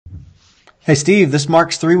Hey, Steve, this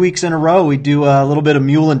marks 3 weeks in a row. We do a little bit of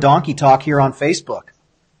mule and donkey talk here on Facebook.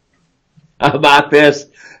 How about this?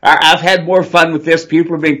 I've had more fun with this.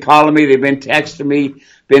 People have been calling me. They've been texting me,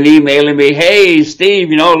 been emailing me. Hey, Steve,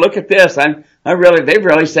 look at this. They've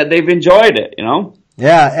really said they've enjoyed it,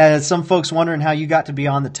 Yeah, and some folks wondering how you got to be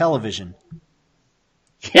on the television.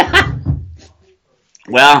 Yeah.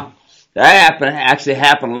 Well, that actually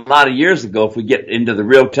happened a lot of years ago. If we get into the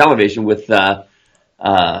real television with that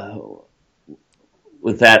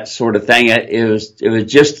sort of thing, it was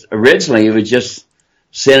just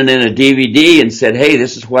sending in a DVD and said, hey,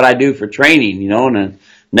 this is what I do for training, and the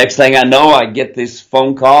next thing I know, I get this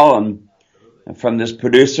phone call and from this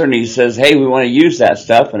producer, and he says, hey, we want to use that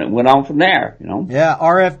stuff, and it went on from there, Yeah,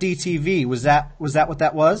 RFD TV. Was that what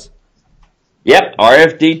that was? Yep,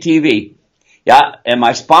 RFD TV. Yeah, and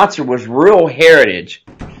my sponsor was Rural Heritage,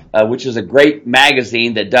 which is a great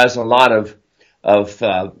magazine that does a lot of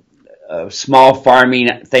small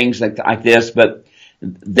farming things like this, but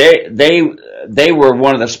they were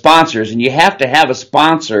one of the sponsors, and you have to have a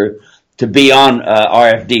sponsor to be on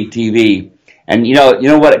RFD TV. And you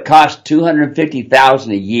know what it costs?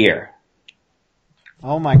 $250,000 a year.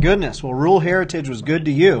 Oh my goodness! Well, Rural Heritage was good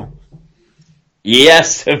to you.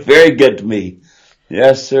 Yes, very good to me.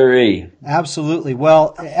 Yes, sirree. Absolutely.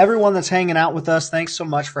 Well, everyone that's hanging out with us, thanks so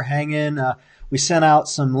much for hanging. We sent out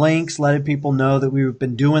some links, letting people know that we've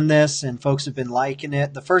been doing this, and folks have been liking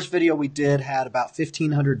it. The first video we did had about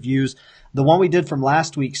 1,500 views. The one we did from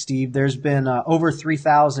last week, Steve, there's been over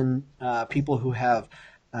 3,000 people who have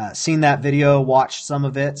seen that video, watched some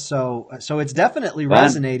of it. So it's definitely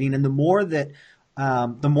resonating, and the more that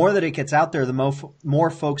it gets out there, the more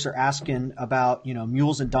folks are asking about,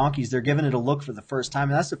 mules and donkeys. They're giving it a look for the first time.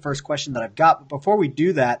 And that's the first question that I've got. But before we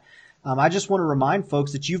do that, I just want to remind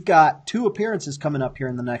folks that you've got 2 appearances coming up here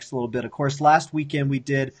in the next little bit. Of course, last weekend we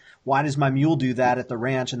did Why Does My Mule Do That at the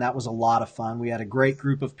ranch, and that was a lot of fun. We had a great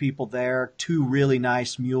group of people there, 2 really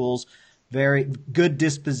nice mules, very good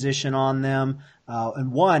disposition on them,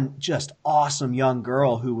 and one just awesome young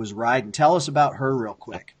girl who was riding. Tell us about her real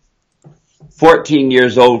quick. 14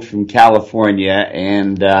 years old from California,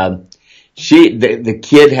 and the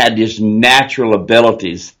kid had these natural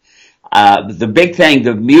abilities. The big thing,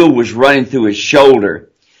 the mule was running through his shoulder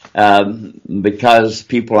because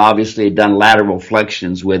people obviously had done lateral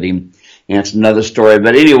flexions with him, and it's another story.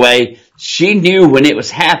 But anyway, she knew when it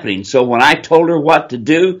was happening, so when I told her what to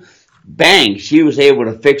do, bang, she was able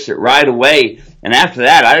to fix it right away. And after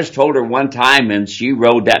that, I just told her one time, and she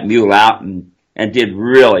rode that mule out and did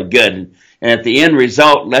really good. And at the end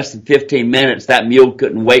result, less than 15 minutes, that mule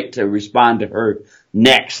couldn't wait to respond to her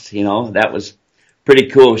next. That was pretty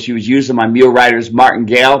cool. She was using my mule rider's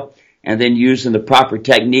martingale and then using the proper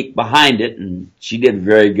technique behind it, and she did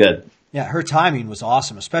very good. Yeah, her timing was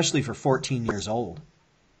awesome, especially for 14 years old.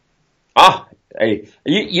 Oh, hey,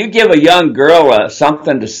 you give a young girl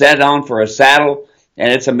something to set on for a saddle,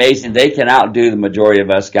 and it's amazing. They can outdo the majority of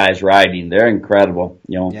us guys riding. They're incredible.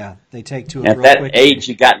 Yeah, they take to it real quick. At that age,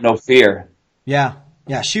 you got no fear. Yeah,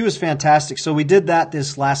 she was fantastic. So we did that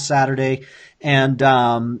this last Saturday, and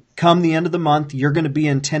come the end of the month, you're going to be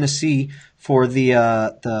in Tennessee for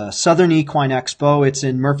the Southern Equine Expo. It's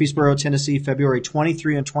in Murfreesboro, Tennessee, February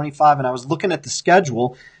 23 and 25. And I was looking at the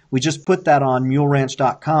schedule. We just put that on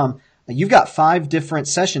muleranch.com. You've got 5 different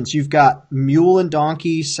sessions. You've got mule and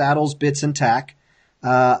donkey, saddles, bits, and tack.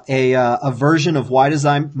 A version of Why Does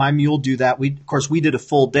My Mule Do That? Of course, we did a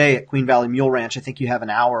full day at Queen Valley Mule Ranch. I think you have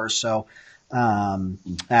an hour or so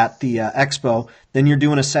at the Expo. Then you're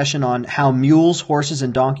doing a session on how mules, horses,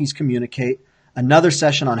 and donkeys communicate. Another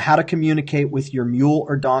session on how to communicate with your mule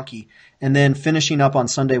or donkey. And then finishing up on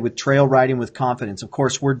Sunday with trail riding with confidence. Of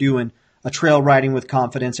course, we're doing a trail riding with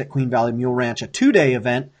confidence at Queen Valley Mule Ranch, a 2-day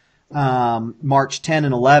event, March 10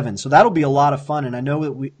 and 11. So that'll be a lot of fun. And I know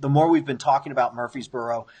that the more we've been talking about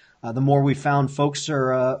Murfreesboro, the more we found folks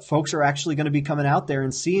are actually going to be coming out there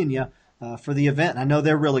and seeing you for the event. And I know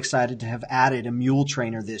they're real excited to have added a mule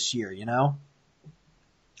trainer this year,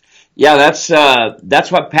 Yeah,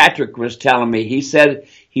 that's what Patrick was telling me. He said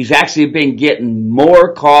he's actually been getting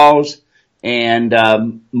more calls and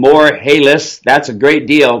more, hey, that's a great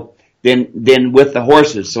deal than with the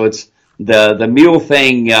horses. So it's the mule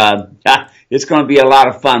thing. It's going to be a lot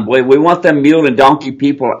of fun. Boy, we want them mule and donkey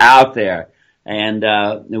people out there, and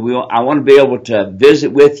I want to be able to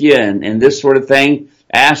visit with you and this sort of thing.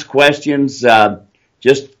 Ask questions.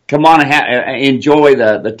 Just come on and enjoy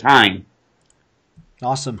the time.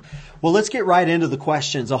 Awesome. Well, let's get right into the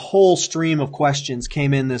questions. A whole stream of questions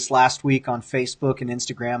came in this last week on Facebook and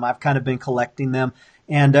Instagram. I've kind of been collecting them,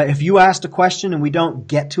 And if you asked a question and we don't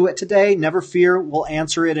get to it today, never fear. We'll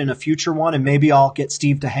answer it in a future one, and maybe I'll get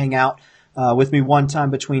Steve to hang out with me one time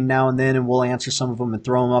between now and then, and we'll answer some of them and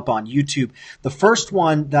throw them up on YouTube. The first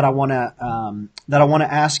one that I want to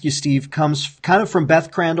ask you, Steve, comes kind of from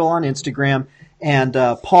Beth Crandall on Instagram and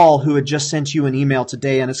Paul, who had just sent you an email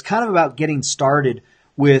today, and it's kind of about getting started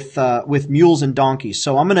with mules and donkeys.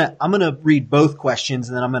 So I'm gonna read both questions,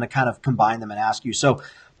 and then I'm gonna kind of combine them and ask you. So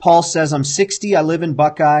Paul says, I'm 60, I live in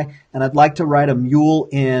Buckeye, and I'd like to ride a mule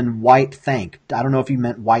in white thank. I don't know if he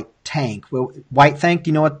meant white tank. Well, white thank, do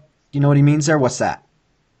you know what he means there? What's that?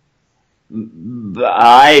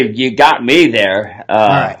 You got me there. All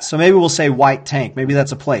right, so maybe we'll say white tank. Maybe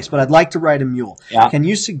that's a place, but I'd like to ride a mule. Yeah. Can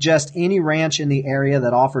you suggest any ranch in the area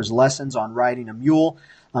that offers lessons on riding a mule?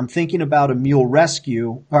 I'm thinking about a mule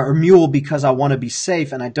rescue or a mule because I want to be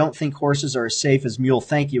safe, and I don't think horses are as safe as mule.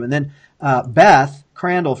 Thank you. And then Beth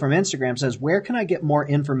Crandall from Instagram says, where can I get more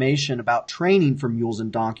information about training for mules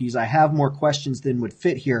and donkeys? I have more questions than would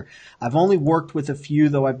fit here. I've only worked with a few,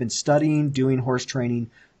 though I've been studying, doing horse training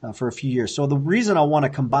for a few years. So the reason I want to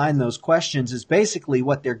combine those questions is basically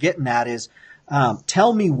what they're getting at is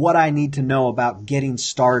tell me what I need to know about getting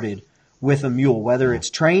started with a mule, whether it's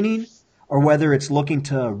training or whether it's looking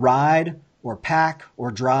to ride or pack or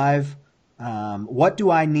drive. What do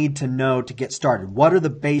I need to know to get started? What are the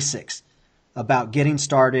basics about getting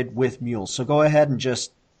started with mules? So go ahead and does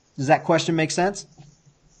that question make sense?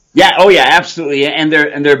 Yeah, oh yeah, absolutely. And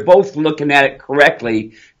they're both looking at it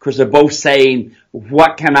correctly because they're both saying,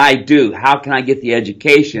 what can I do? How can I get the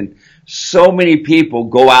education? So many people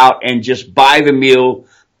go out and just buy the mule,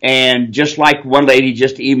 and just like one lady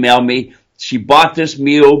just emailed me, she bought this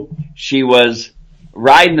mule. She was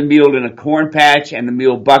riding the mule in a corn patch, and the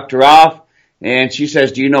mule bucked her off. And she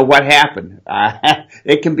says, do you know what happened?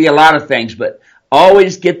 It can be a lot of things, but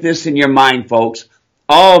always get this in your mind, folks.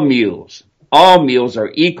 All mules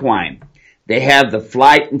are equine. They have the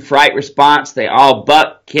flight and fright response. They all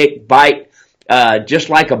buck, kick, bite. Just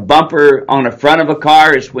like a bumper on the front of a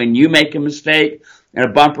car is when you make a mistake, and a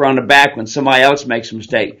bumper on the back when somebody else makes a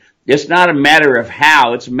mistake. It's not a matter of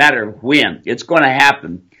how, it's a matter of when. It's going to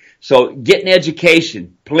happen. So get an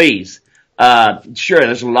education, please. Sure,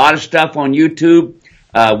 there's a lot of stuff on YouTube.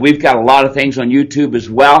 We've got a lot of things on YouTube as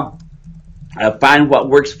well. Find what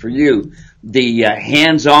works for you. The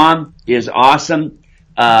hands-on is awesome.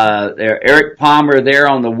 Eric Palmer there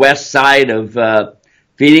on the west side of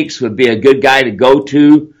Phoenix would be a good guy to go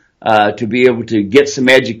to be able to get some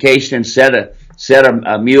education and set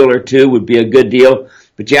a mule or two would be a good deal.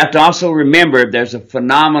 But you have to also remember there's a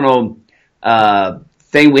phenomenal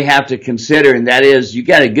thing we have to consider, and that is you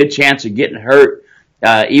got a good chance of getting hurt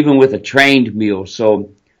even with a trained mule.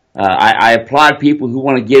 So I applaud people who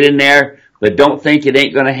want to get in there, but don't think it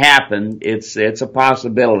ain't going to happen. It's a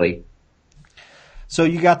possibility. So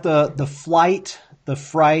you got the flight, the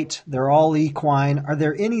fright, they're all equine. Are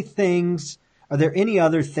there any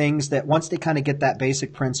other things that once they kind of get that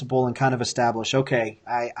basic principle and kind of establish, okay,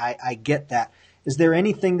 I get that. Is there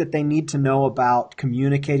anything that they need to know about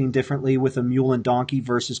communicating differently with a mule and donkey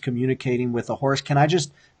versus communicating with a horse? Can I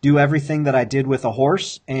just do everything that I did with a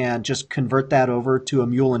horse and just convert that over to a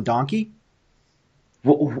mule and donkey?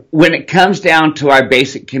 When it comes down to our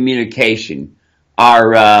basic communication,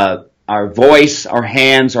 our voice, our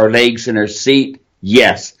hands, our legs, and our seat,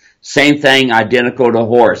 yes. Same thing, identical to a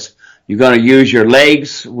horse. You're going to use your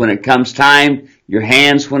legs when it comes time, your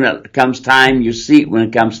hands when it comes time, your seat when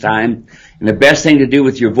it comes time. And the best thing to do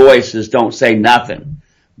with your voice is don't say nothing.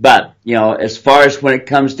 But, as far as when it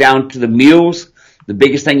comes down to the mules, the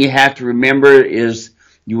biggest thing you have to remember is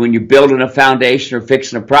when you're building a foundation or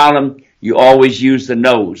fixing a problem, you always use the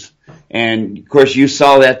nose. And, of course, you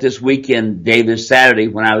saw that this weekend, this Saturday,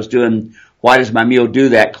 when I was doing Why Does My Mule Do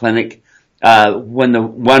That clinic, when the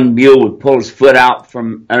one mule would pull his foot out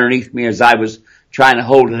from underneath me as I was trying to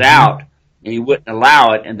hold it out, and he wouldn't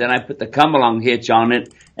allow it, and then I put the come-along hitch on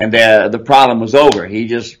it, and the problem was over. He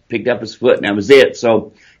just picked up his foot, and that was it.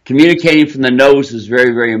 So communicating from the nose is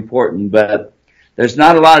very, very important, but there's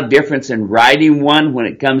not a lot of difference in riding one when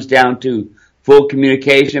it comes down to full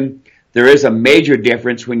communication. There is a major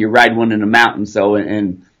difference when you ride one in the mountains, though,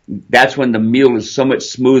 and that's when the mule is so much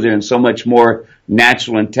smoother and so much more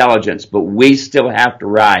natural intelligence, but we still have to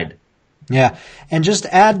ride. Yeah, and just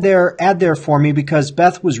add there for me, because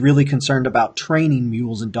Beth was really concerned about training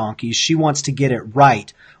mules and donkeys. She wants to get it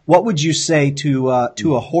right. What would you say to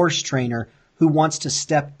a horse trainer who wants to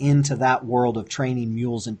step into that world of training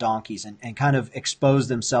mules and donkeys and kind of expose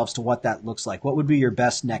themselves to what that looks like? What would be your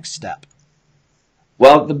best next step?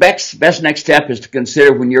 Well, the best next step is to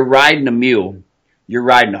consider when you're riding a mule, you're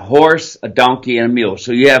riding a horse, a donkey, and a mule.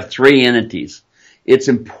 So you have 3 entities. It's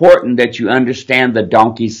important that you understand the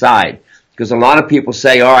donkey side, because a lot of people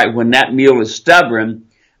say, all right, when that mule is stubborn,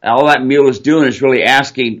 all that mule is doing is really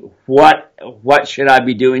asking, what should I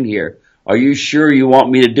be doing here? Are you sure you want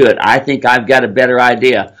me to do it? I think I've got a better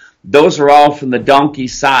idea. Those are all from the donkey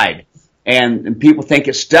side. And people think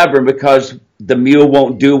it's stubborn because the mule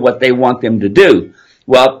won't do what they want them to do.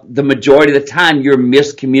 Well, the majority of the time you're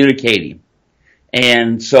miscommunicating.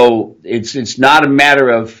 And so it's not a matter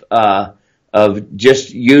of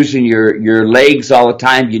just using your legs all the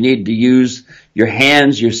time. You need to use your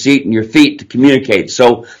hands, your seat, and your feet to communicate.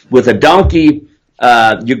 So with a donkey,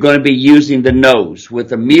 you're going to be using the nose.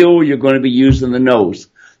 With a mule, you're going to be using the nose.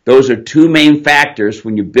 Those are 2 main factors.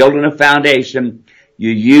 When you're building a foundation, you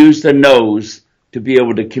use the nose to be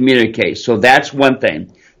able to communicate. So that's one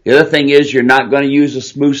thing. The other thing is you're not going to use a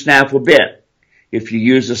smooth snaffle bit. If you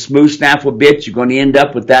use a smooth snaffle bit, you're going to end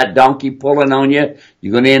up with that donkey pulling on you.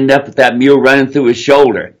 You're going to end up with that mule running through his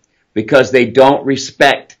shoulder, because they don't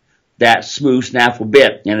respect that smooth snaffle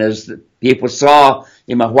bit. And as people saw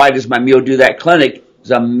in my Why Does My Mule Do That clinic,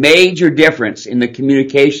 there's a major difference in the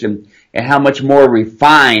communication and how much more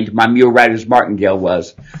refined my mule rider's martingale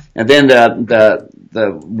was. And then the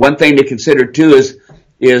one thing to consider too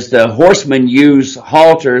is the horsemen use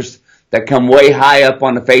halters that come way high up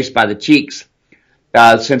on the face by the cheeks.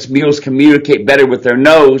 Since mules communicate better with their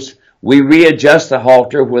nose, we readjust the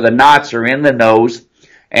halter where the knots are in the nose,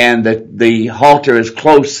 and the halter is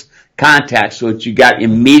close contact, so that you got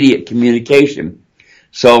immediate communication.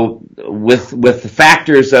 So with the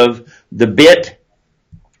factors of the bit,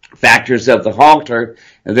 factors of the halter,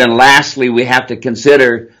 and then lastly we have to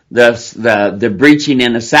consider the breeching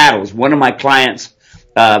in the saddles. One of my clients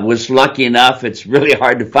was lucky enough, it's really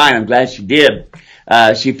hard to find, I'm glad she did,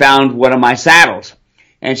 she found one of my saddles,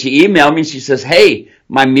 and she emailed me and she says, hey,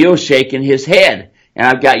 my mule's shaking his head, and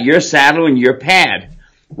I've got your saddle and your pad.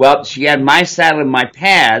 Well, she had my saddle and my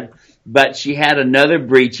pad, but she had another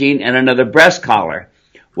breeching and another breast collar.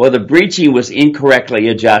 Well, the breeching was incorrectly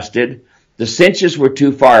adjusted, the cinches were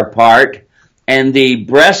too far apart, and the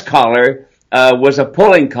breast collar was a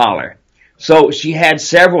pulling collar. So she had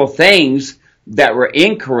several things that were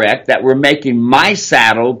incorrect that were making my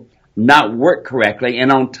saddle not work correctly.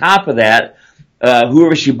 And on top of that,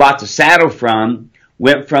 whoever she bought the saddle from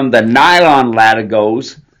went from the nylon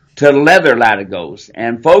latigos to leather latigos.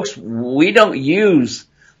 And folks, we don't use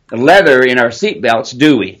leather in our seat belts,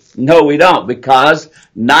 do we? No, we don't, because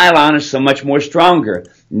nylon is so much more stronger.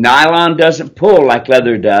 Nylon doesn't pull like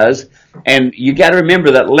leather does. And you got to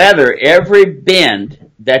remember that leather, every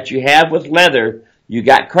bend that you have with leather, you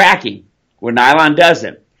got cracking, where nylon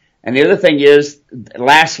doesn't. And the other thing is,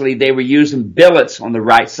 lastly, they were using billets on the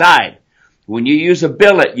right side. When you use a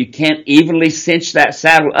billet, you can't evenly cinch that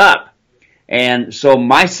saddle up. And so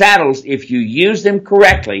my saddles, if you use them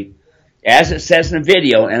correctly, as it says in the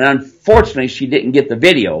video, and unfortunately she didn't get the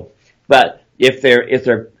video, but if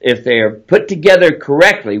they're put together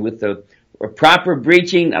correctly with the proper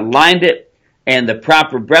breeching, aligned it, and the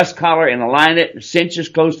proper breast collar and aligned it, cinches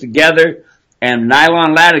close together, and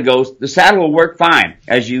nylon latigos, the saddle will work fine.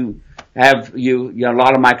 As you have, a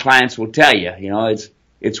lot of my clients will tell you,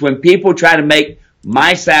 it's when people try to make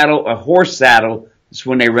my saddle a horse saddle, it's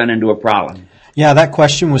when they run into a problem. Yeah, that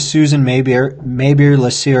question was Susan Maybeer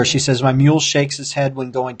Lassier. She says, my mule shakes his head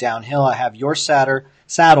when going downhill. I have your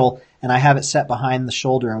saddle, and I have it set behind the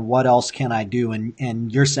shoulder, and what else can I do?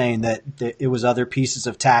 And you're saying that it was other pieces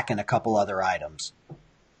of tack and a couple other items.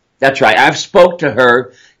 That's right. I've spoke to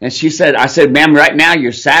her, and she said, I said, ma'am, right now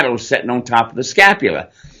your saddle is sitting on top of the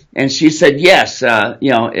scapula. And she said, yes,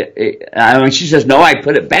 she says, no, I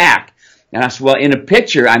put it back. And I said, well, in a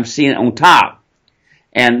picture, I'm seeing it on top.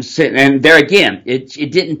 And there again,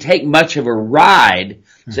 it didn't take much of a ride.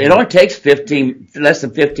 So it only takes less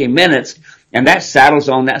than 15 minutes, and that saddle's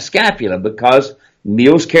on that scapula, because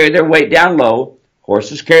mules carry their weight down low,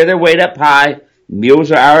 horses carry their weight up high,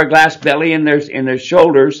 mules are hourglass belly in their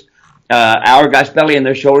shoulders, hourglass belly in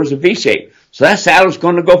their shoulders are V-shaped. So that saddle's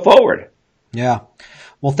going to go forward. Yeah.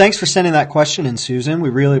 Well, thanks for sending that question in, Susan.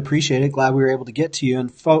 We really appreciate it. Glad we were able to get to you.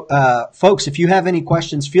 And folks, if you have any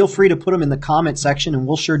questions, feel free to put them in the comment section, and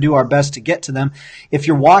we'll sure do our best to get to them. If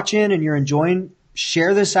you're watching and you're enjoying,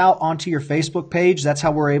 share this out onto your Facebook page. That's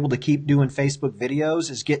how we're able to keep doing Facebook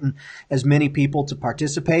videos, is getting as many people to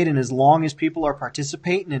participate. And as long as people are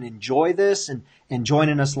participating and enjoy this and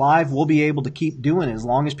joining us live, we'll be able to keep doing it. As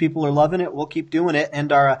long as people are loving it, we'll keep doing it.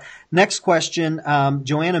 And our next question,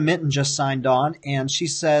 Joanna Minton just signed on, and she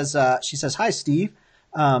says, hi, Steve.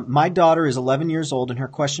 My daughter is 11 years old, and her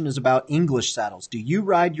question is about English saddles. Do you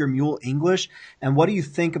ride your mule English, and what do you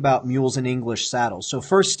think about mules and English saddles? So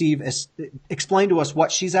first, Steve, explain to us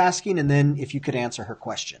what she's asking, and then if you could answer her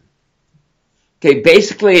question. Okay,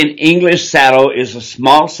 basically an English saddle is a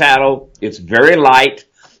small saddle. It's very light,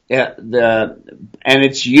 and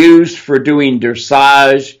it's used for doing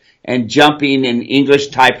dressage and jumping and English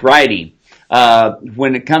type riding.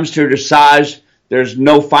 When it comes to dressage, there's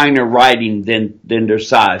no finer riding than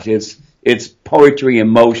dressage. It's poetry in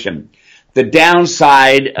motion. The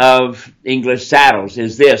downside of English saddles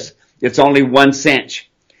is this: it's only 1 cinch,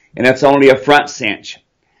 and it's only a front cinch.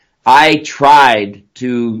 I tried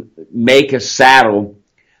to make a saddle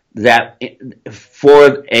that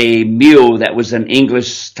for a mule that was an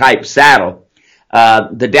English type saddle.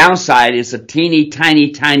 The downside is a teeny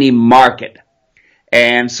tiny market.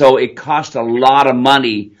 And so it cost a lot of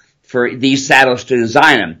money for these saddles to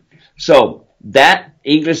design them. So that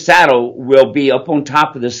English saddle will be up on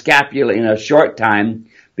top of the scapula in a short time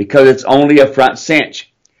because it's only a front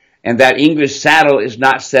cinch. And that English saddle is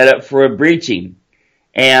not set up for a breeching.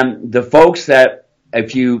 And the folks that,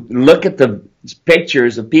 if you look at the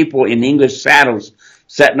pictures of people in English saddles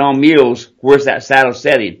sitting on mules, where's that saddle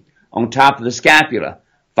setting? On top of the scapula.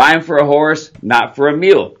 Fine for a horse, not for a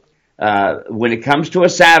mule. When it comes to a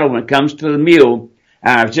saddle, when it comes to the mule,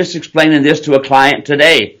 and I was just explaining this to a client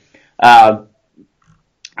today. I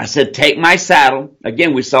said, take my saddle.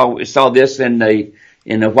 Again, we saw this in the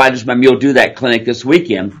Why Does My Mule Do That clinic this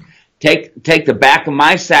weekend. Take the back of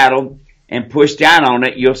my saddle and push down on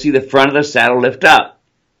it. You'll see the front of the saddle lift up.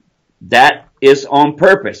 That is on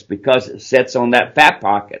purpose because it sets on that fat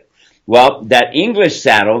pocket. Well, that English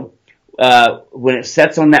saddle, when it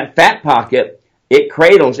sets on that fat pocket, it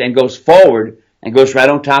cradles and goes forward and goes right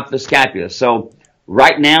on top of the scapula. So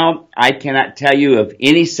right now, I cannot tell you of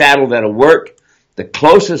any saddle that'll work. The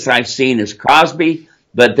closest I've seen is Crosby,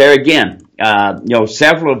 but there again,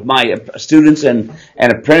 several of my students and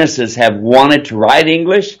apprentices have wanted to ride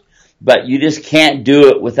English, but you just can't do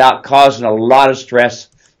it without causing a lot of stress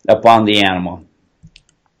upon the animal.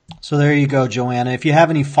 So there you go, Joanna. If you have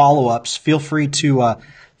any follow-ups, feel free to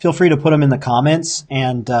put them in the comments,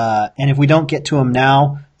 and if we don't get to them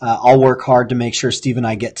now, I'll work hard to make sure Steve and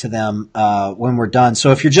I get to them when we're done.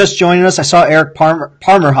 So if you're just joining us, I saw Eric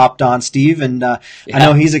Palmer hopped on, Steve, and I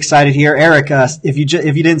know he's excited here. Eric, if you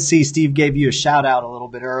didn't see, Steve gave you a shout out a little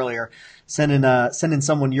bit earlier, sending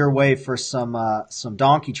someone your way for some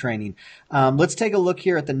donkey training. Let's take a look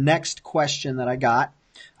here at the next question that I got.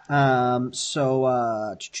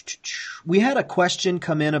 We had a question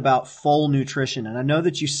come in about foal nutrition, and I know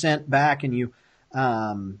that you sent back and you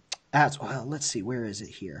asked, well, let's see, where is it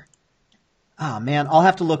here? Oh, man, I'll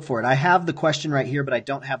have to look for it. I have the question right here, but I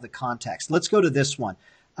don't have the context. Let's go to this one.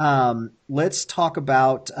 Let's talk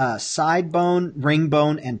about side bone, ring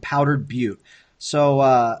bone, and powdered butte.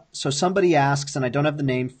 So somebody asks, and I don't have the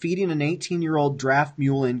name, feeding an 18-year-old draft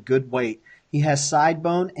mule in good weight. He has side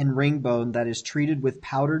bone and ring bone that is treated with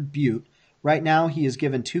powdered butte. Right now, he is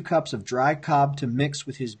given 2 cups of dry cob to mix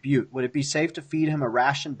with his butte. Would it be safe to feed him a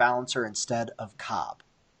ration balancer instead of cob?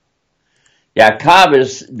 Yeah, cob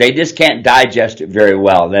they just can't digest it very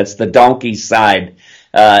well. That's the donkey side.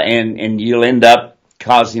 And you'll end up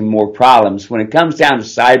causing more problems. When it comes down to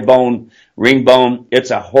side bone, ring bone,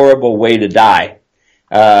 it's a horrible way to die.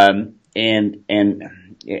 Anyway,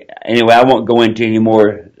 I won't go into any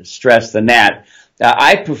more stress than that.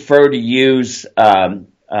 I prefer to use, I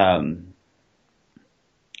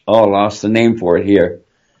lost the name for it here.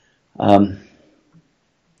 That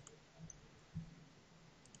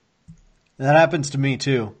happens to me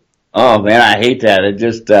too. Oh man, I hate that. It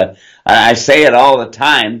just, I say it all the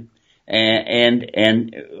time,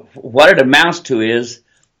 and what it amounts to is,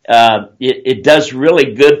 it does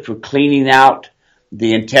really good for cleaning out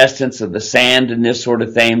the intestines of the sand and this sort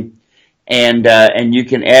of thing, and you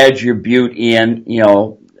can add your butte in,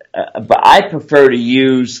 but I prefer to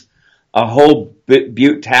use a whole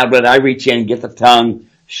butte tablet. I reach in and get the tongue,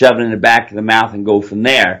 shove it in the back of the mouth, and go from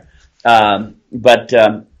there. And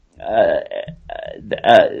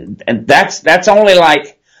that's only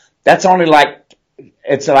like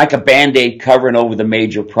it's like a Band-Aid covering over the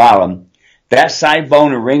major problem. That side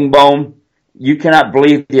bone and ring bone, you cannot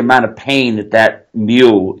believe the amount of pain that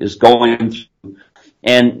mule is going through.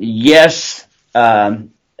 And yes,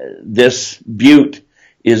 this butte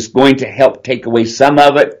is going to help take away some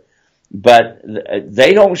of it, but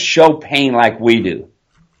they don't show pain like we do,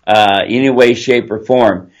 any way, shape, or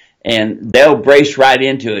form. And they'll brace right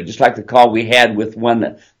into it, just like the call we had with one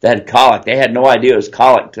that had colic. They had no idea it was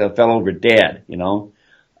colic till it fell over dead,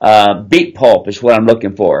 Beet pulp is what I'm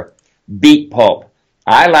looking for. Beet pulp.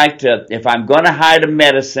 I like to, if I'm going to hide a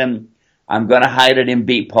medicine, I'm going to hide it in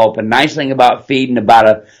beet pulp. A nice thing about feeding about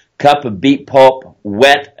a cup of beet pulp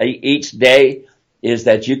wet each day is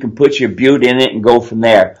that you can put your bute in it and go from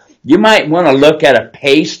there. You might want to look at a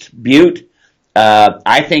paste bute.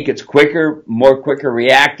 I think it's quicker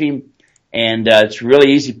reacting, and it's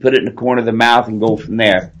really easy to put it in the corner of the mouth and go from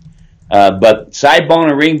there. But side bone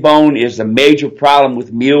and ring bone is a major problem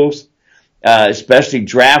with mules, especially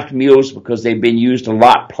draft mules, because they've been used a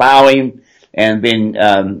lot plowing and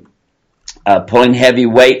been pulling heavy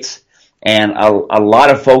weights. And a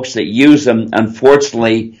lot of folks that use them,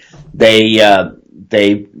 unfortunately, they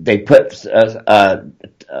put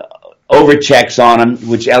overchecks on them,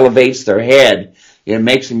 which elevates their head. It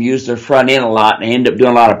makes them use their front end a lot, and they end up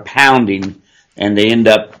doing a lot of pounding, and they end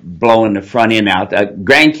up blowing the front end out.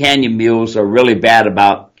 Grand Canyon mules are really bad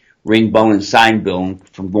about ring bone and side bone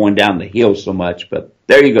from going down the hill so much, but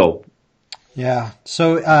there you go. Yeah.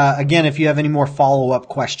 So again, if you have any more follow-up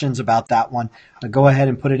questions about that one, go ahead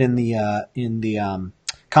and put it in the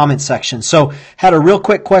comment section. So had a real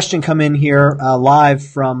quick question come in here live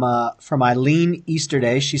from Eileen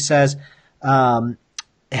Easterday. She says,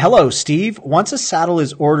 hello, Steve. Once a saddle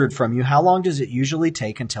is ordered from you, how long does it usually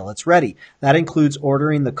take until it's ready? That includes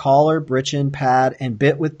ordering the collar, breechin, pad, and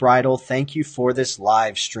bit with bridle. Thank you for this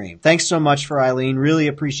live stream. Thanks so much for Eileen. Really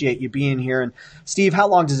appreciate you being here. And Steve, how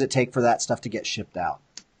long does it take for that stuff to get shipped out?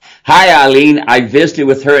 Hi, Eileen. I visited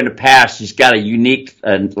with her in the past. She's got a unique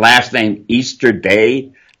last name,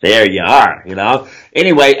 Easterday. There you are, you know.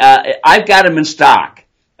 Anyway, I've got them in stock.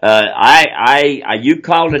 You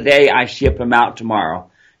call today, I ship them out tomorrow.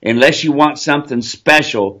 Unless you want something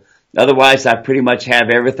special. Otherwise, I pretty much have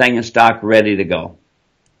everything in stock ready to go.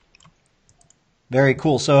 Very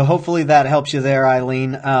cool. So hopefully that helps you there,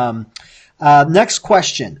 Eileen. Next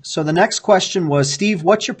question. So the next question was, Steve,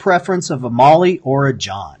 what's your preference of a Molly or a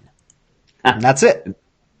John? And that's it.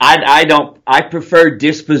 I prefer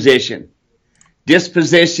disposition.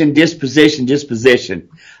 Disposition.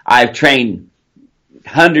 I've trained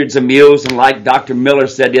hundreds of mules, and like Dr. Miller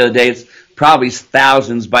said the other day, it's probably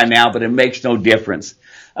thousands by now, but it makes no difference.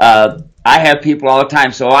 I have people all the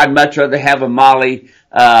time, so I'd much rather have a Molly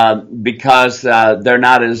because they're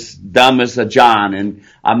not as dumb as a John, and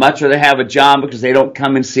I'd much rather have a John because they don't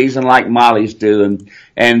come in season like Mollies do,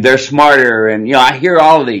 and they're smarter, and you know, I hear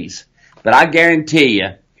all of these, but I guarantee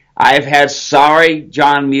you, I've had sorry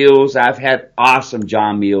John mules, I've had awesome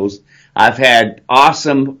John mules, I've had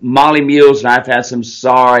awesome Molly mules, and I've had some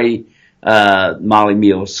sorry Molly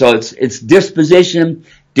mules. So it's disposition.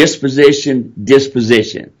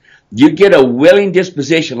 You get a willing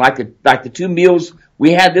disposition, like the two mules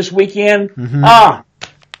we had this weekend. Mm-hmm.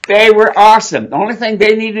 They were awesome. The only thing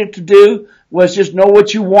they needed to do was just know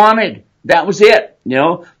what you wanted. That was it. You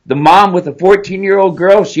know, the mom with a 14-year-old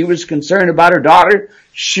girl, she was concerned about her daughter.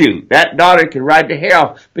 Shoot, that daughter could ride the hair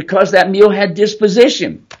off because that mule had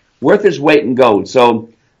disposition, worth its weight in gold. So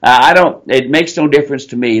it makes no difference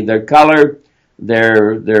to me. Their color,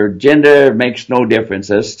 their gender makes no difference.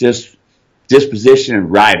 It's just disposition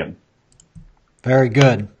and ride them. Very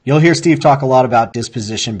good. You'll hear Steve talk a lot about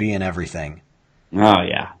disposition being everything. Oh,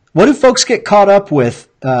 yeah. What do folks get caught up with,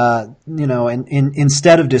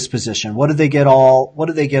 instead of disposition? What do they get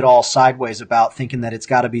all sideways about, thinking that it's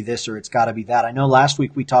got to be this or it's got to be that? I know last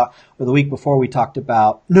week or the week before we talked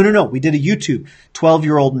about, we did a YouTube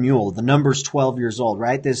 12-year-old mule. The number's 12 years old,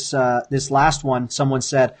 right? This last one, someone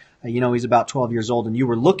said, he's about 12 years old, and you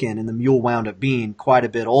were looking, and the mule wound up being quite a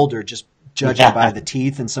bit older, just judging by the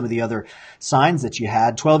teeth and some of the other signs that you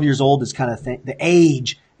had. 12 years old is kind of the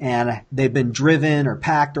age, and they've been driven or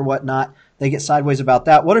packed or whatnot. They get sideways about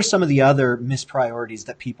that. What are some of the other mispriorities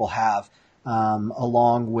that people have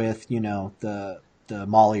along with, the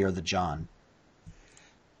Molly or the John?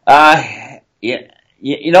 They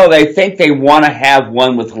think they want to have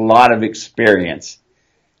one with a lot of experience.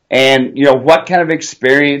 And, what kind of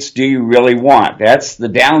experience do you really want? That's the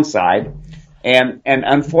downside. And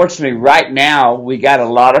unfortunately, right now, we got a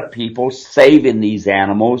lot of people saving these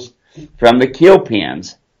animals from the kill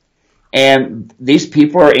pens. And these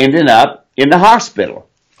people are ending up in the hospital.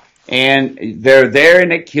 And they're there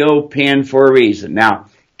in a kill pen for a reason. Now,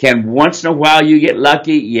 can once in a while you get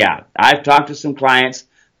lucky? Yeah. I've talked to some clients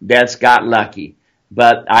that's got lucky.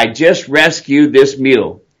 But I just rescued this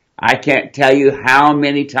mule. I can't tell you how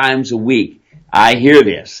many times a week I hear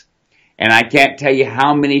this. And I can't tell you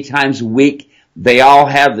how many times a week they all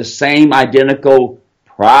have the same identical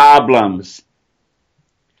problems.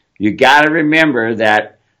 You got to remember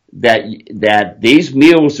that these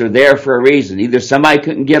mules are there for a reason. Either somebody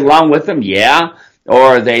couldn't get along with them, yeah,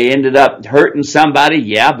 or they ended up hurting somebody.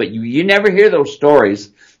 Yeah, but you never hear those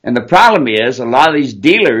stories. And the problem is a lot of these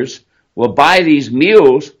dealers will buy these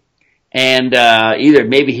mules and either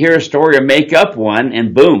maybe hear a story or make up one,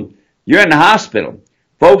 and boom, you're in the hospital.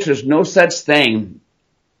 Folks, there's no such thing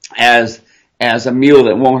as a mule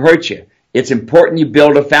that won't hurt you. It's important you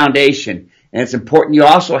build a foundation, and it's important you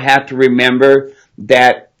also have to remember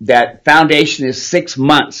that foundation is 6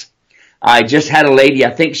 months. I just had a lady,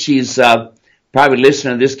 I think she's probably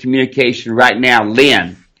listening to this communication right now,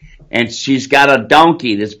 Lynn, and she's got a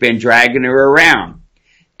donkey that's been dragging her around.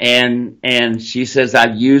 And she says,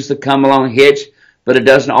 I've used the come along hitch, but it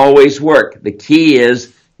doesn't always work. The key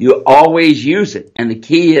is you always use it. And the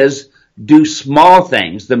key is do small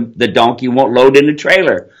things. The donkey won't load in the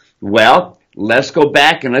trailer. Well, let's go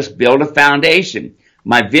back and let's build a foundation.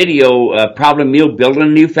 My video, Problem Mule Building a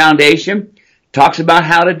New Foundation, talks about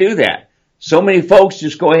how to do that. So many folks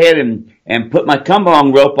just go ahead and put my come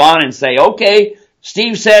along rope on and say, okay,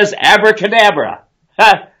 Steve says abracadabra.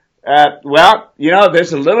 Well,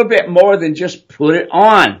 there's a little bit more than just put it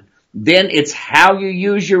on. Then it's how you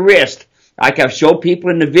use your wrist. Like I've showed people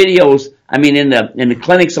in the videos, in the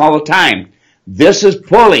clinics all the time. This is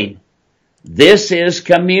pulling. This is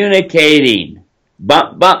communicating.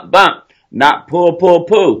 Bump, bump, bump. Not pull, pull,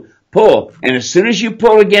 pull. Pull. And as soon as you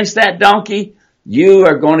pull against that donkey, you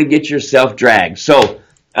are going to get yourself dragged. So,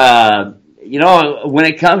 when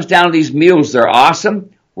it comes down to these mules, they're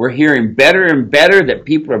awesome. We're hearing better and better that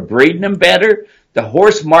people are breeding them better. The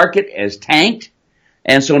horse market has tanked.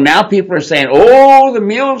 And so now people are saying, oh, the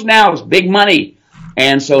mules now is big money.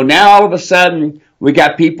 And so now all of a sudden we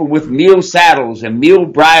got people with mule saddles and mule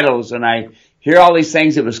bridles. And I hear all these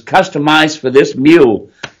things that was customized for this mule.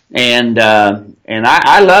 And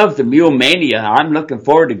I love the mule mania. I'm looking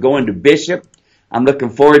forward to going to Bishop. I'm looking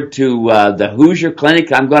forward to the Hoosier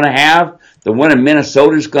Clinic I'm going to have. The one in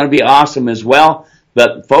Minnesota is going to be awesome as well.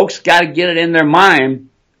 But folks got to get it in their mind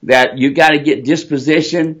that you got to get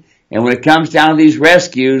disposition. And when it comes down to these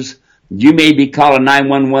rescues, you may be calling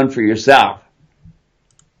 911 for yourself.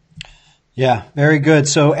 Yeah, very good.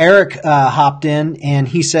 So Eric hopped in and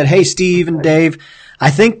he said, hey, Steve and Dave, I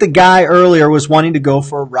think the guy earlier was wanting to go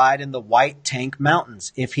for a ride in the White Tank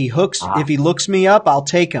Mountains. If he looks me up, I'll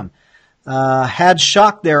take him. Had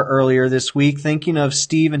Shock there earlier this week, thinking of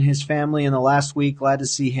Steve and his family in the last week. Glad to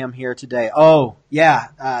see him here today. Oh,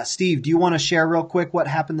 yeah. Steve, do you want to share real quick what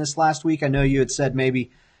happened this last week? I know you had said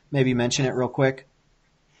maybe mention it real quick.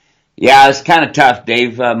 Yeah, it's kind of tough,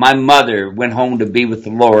 Dave. My mother went home to be with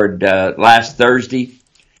the Lord last Thursday.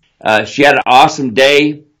 She had an awesome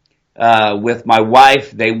day with my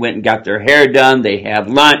wife. They went and got their hair done. They had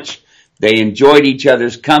lunch. They enjoyed each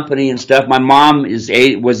other's company and stuff. My mom was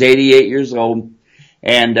 88 years old,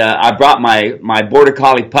 and I brought my Border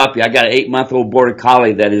Collie puppy. I got an 8-month-old Border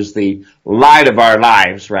Collie that is the light of our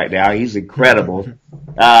lives right now. He's incredible.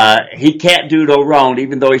 He can't do no wrong,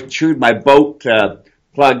 even though he chewed my boat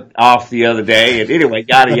plug off the other day. And anyway,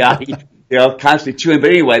 yada yada, constantly chewing.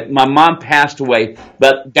 But anyway, my mom passed away.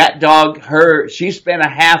 But that dog, she spent a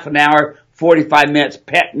half an hour, 45 minutes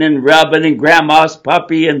petting and rubbing and grandma's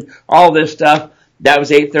puppy and all this stuff. That was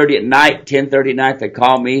 8:30 at night, 10:30 at night they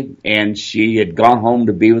called me, and she had gone home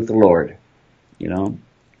to be with the Lord,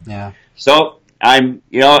 Yeah. So I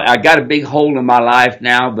got a big hole in my life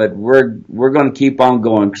now, but we're going to keep on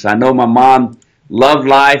going because I know my mom loved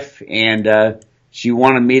life and she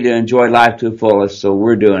wanted me to enjoy life to the fullest, so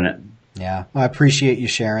we're doing it. Yeah, I appreciate you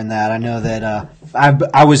sharing that. I know that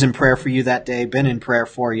I was in prayer for you that day, been in prayer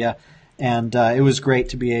for you. And it was great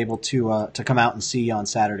to be able to come out and see you on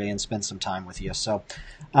Saturday and spend some time with you. So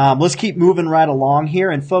let's keep moving right along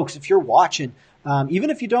here. And folks, if you're watching,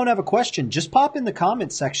 even if you don't have a question, just pop in the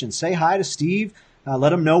comments section. Say hi to Steve.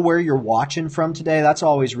 Let him know where you're watching from today. That's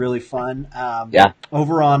always really fun. Yeah.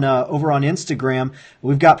 Over on Instagram,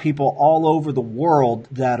 we've got people all over the world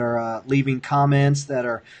that are leaving comments, that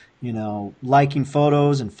are liking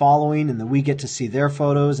photos and following, and then we get to see their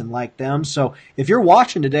photos and like them. So if you're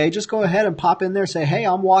watching today, just go ahead and pop in there, say, hey,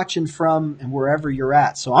 I'm watching from and wherever you're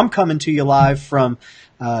at. So I'm coming to you live from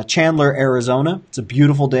Chandler, Arizona. It's a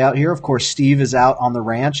beautiful day out here. Of course, Steve is out on the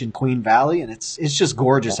ranch in Queen Valley, and it's just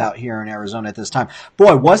gorgeous out here in Arizona at this time.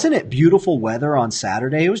 Boy, wasn't it beautiful weather on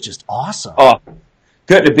Saturday? It was just awesome. Oh,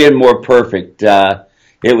 couldn't have been more perfect.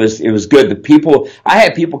 It was good. I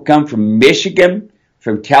had people come from Michigan,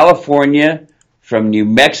 from California, from New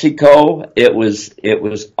Mexico. It was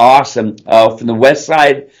awesome. From the west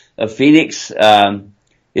side of Phoenix,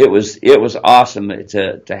 it was awesome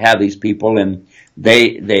to have these people, and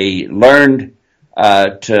they learned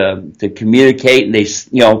to communicate, and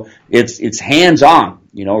it's hands on.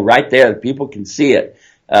 right there. People can see it.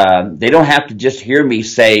 They don't have to just hear me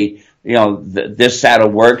say, this saddle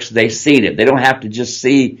works. They've seen it. They don't have to just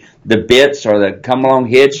see the bits or the come along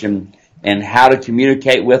hitch and how to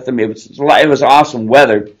communicate with them. It was awesome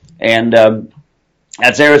weather, and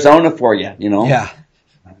that's Arizona for you,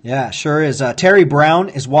 Yeah, sure is. Terry Brown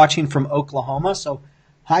is watching from Oklahoma. So,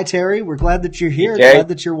 hi Terry. We're glad that you're here. Hey, glad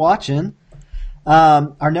that you're watching.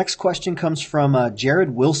 Our next question comes from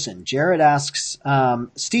Jared Wilson. Jared asks,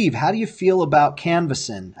 Steve, how do you feel about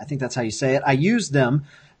Cavesson? I think that's how you say it. I use them.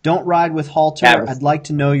 Don't ride with halter. Cavesson. I'd like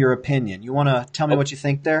to know your opinion. You want to tell me what you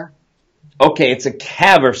think there? Okay, it's a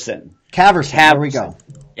Cavesson. Cavesson. There we go.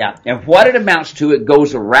 Yeah, and what it amounts to, it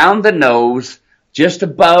goes around the nose, just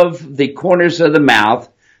above the corners of the mouth,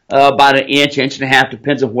 about an inch, inch and a half,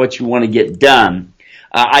 depends on what you want to get done.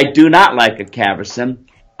 I do not like a Cavesson.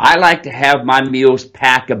 I like to have my mules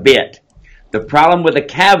pack a bit. The problem with a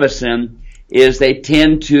Cavesson is they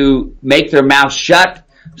tend to make their mouth shut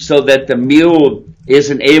so that the mule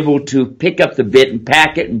isn't able to pick up the bit and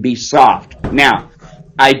pack it and be soft. Now,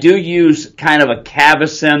 I do use kind of a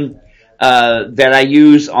Cavesson that I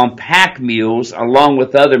use on pack mules along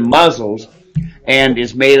with other muzzles, and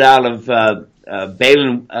is made out of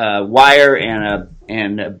baling wire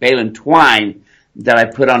and baling twine that I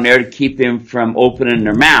put on there to keep them from opening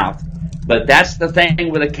their mouth. But that's the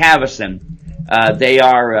thing with a Cavesson.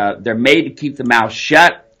 They're made to keep the mouth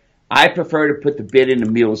shut. I prefer to put the bit in the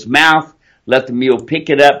mule's mouth, let the mule pick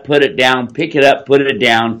it up, put it down, pick it up, put it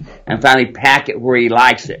down, and finally pack it where he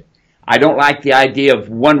likes it. I don't like the idea of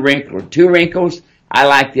one wrinkle or two wrinkles. I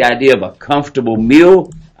like the idea of a comfortable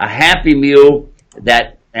mule, a happy mule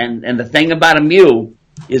and the thing about a mule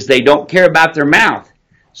is they don't care about their mouth.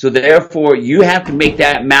 So therefore, you have to make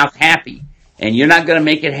that mouth happy. And you're not going to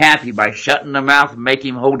make it happy by shutting the mouth and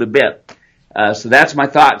making him hold a bit. So that's my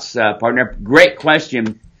thoughts, partner. Great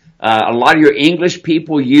question. A lot of your English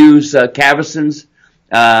people use Cavessons,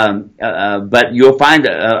 but you'll find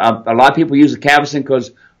a lot of people use a Cavesson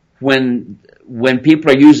because when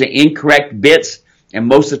people are using incorrect bits and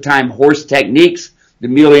most of the time horse techniques, the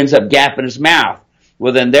mule ends up gapping his mouth.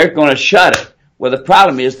 Well, then they're going to shut it. Well, the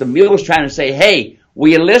problem is the mule is trying to say, hey, will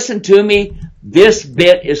you listen to me? This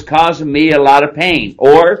bit is causing me a lot of pain.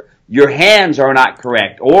 Or your hands are not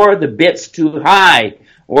correct. Or the bit's too high.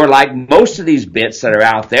 Or like most of these bits that are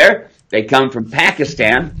out there, they come from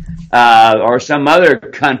Pakistan or some other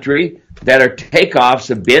country that are takeoffs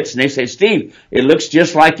of bits. And they say, Steve, it looks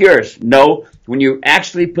just like yours. No, when you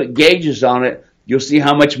actually put gauges on it, you'll see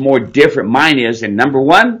how much more different mine is. And number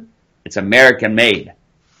one, it's American made.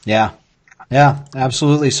 Yeah,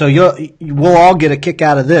 absolutely. So we'll all get a kick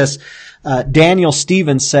out of this. Daniel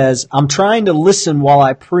Stevens says, I'm trying to listen while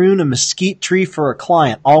I prune a mesquite tree for a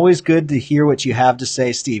client. Always good to hear what you have to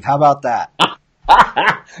say, Steve. How about that?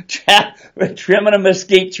 Trimming a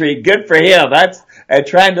mesquite tree. Good for him. That's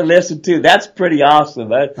trying to listen too. That's pretty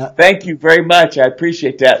awesome. Thank you very much. I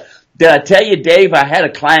appreciate that. Did I tell you, Dave, I had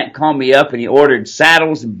a client call me up and he ordered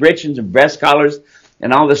saddles and breeches and breast collars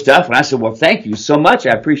and all this stuff. And I said, well, thank you so much.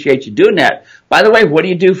 I appreciate you doing that. By the way, what do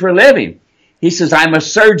you do for a living? He says, I'm a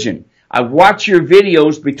surgeon. I watch your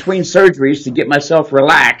videos between surgeries to get myself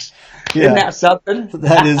relaxed. Yeah. Isn't that something?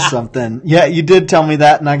 That is something. Yeah, you did tell me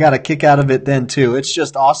that, and I got a kick out of it then, too. It's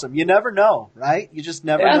just awesome. You never know, right? You just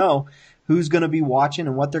never know who's going to be watching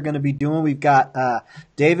and what they're going to be doing. We've got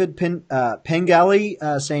David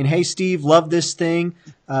Pengali saying, hey, Steve, love this thing.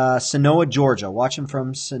 Sonoya, Georgia. Watching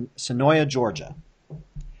from Sonoya, Georgia.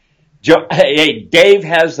 Hey, Dave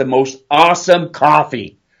has the most awesome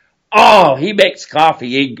coffee. Oh, he makes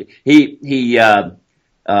coffee. He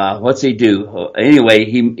what's he do? Anyway,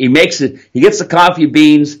 he makes it. He gets the coffee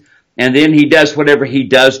beans, and then he does whatever he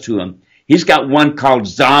does to them. He's got one called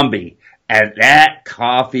Zombie, and that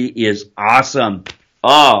coffee is awesome.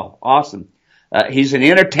 Oh, awesome! He's an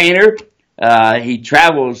entertainer. He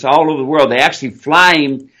travels all over the world. They actually fly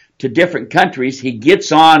him to different countries. He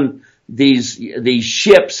gets on these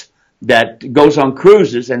ships that goes on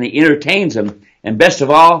cruises, and he entertains them. And best of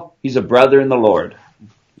all, he's a brother in the Lord.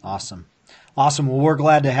 Awesome. Well, we're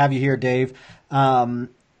glad to have you here, Dave.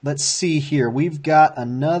 Let's see here. We've got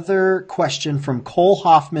another question from Cole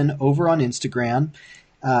Hoffman over on Instagram.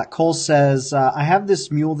 Cole says, I have this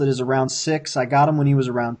mule that is around 6. I got him when he was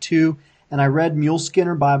around 2, and I read Mule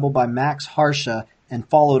Skinner Bible by Max Harsha and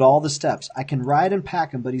followed all the steps. I can ride and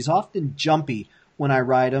pack him, but he's often jumpy when I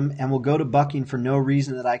ride him and will go to bucking for no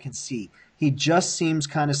reason that I can see. He just seems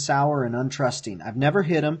kind of sour and untrusting. I've never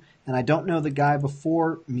hit him, and I don't know how the guy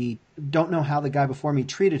before me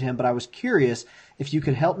treated him, but I was curious if you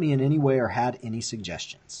could help me in any way or had any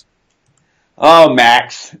suggestions. Oh,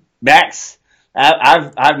 Max,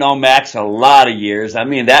 I've known Max a lot of years. I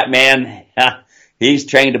mean, that man, he's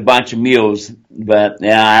trained a bunch of mules, but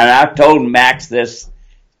yeah, and I've told Max this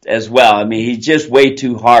as well. I mean, he's just way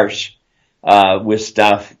too harsh with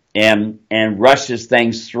stuff and rushes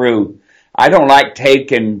things through. I don't like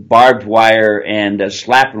taking barbed wire and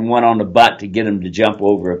slapping one on the butt to get him to jump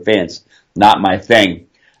over a fence. Not my thing.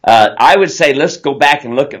 I would say let's go back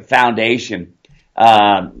and look at foundation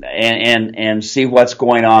and see what's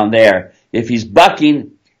going on there. If he's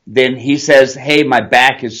bucking, then he says, "Hey, my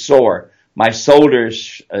back is sore, my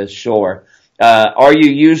shoulders sore." Are you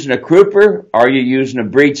using a crouper? Are you using a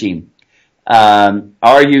breeching?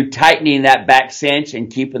 Are you tightening that back cinch and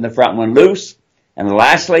keeping the front one loose? And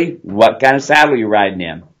lastly, what kind of saddle are you riding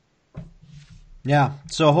in? Yeah,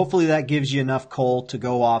 so hopefully that gives you enough, Cole, to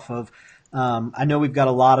go off of. I know we've got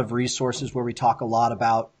a lot of resources where we talk a lot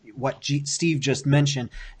about what Steve just mentioned.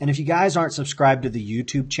 And if you guys aren't subscribed to the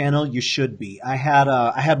YouTube channel, you should be. I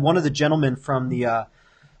had one of the gentlemen from the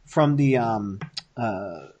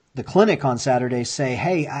clinic on Saturday say,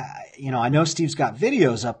 "Hey, I know Steve's got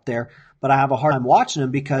videos up there, but I have a hard time watching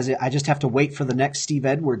them because I just have to wait for the next Steve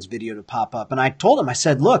Edwards video to pop up." And I told him, I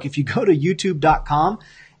said, "Look, if you go to youtube.com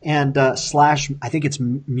and slash, I think it's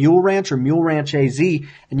Mule Ranch or Mule Ranch AZ,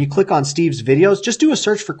 and you click on Steve's videos, just do a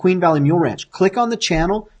search for Queen Valley Mule Ranch. Click on the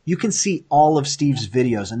channel. You can see all of Steve's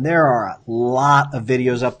videos, and there are a lot of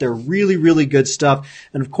videos up there. Really, really good stuff.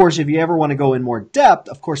 And of course, if you ever want to go in more depth,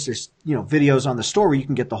 of course, there's videos on the store where you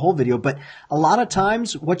can get the whole video. But a lot of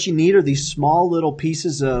times, what you need are these small little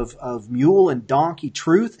pieces of mule and donkey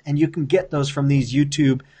truth, and you can get those from these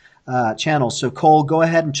YouTube channels. So Cole, go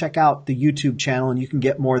ahead and check out the YouTube channel and you can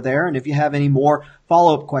get more there. And if you have any more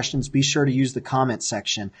follow-up questions, be sure to use the comment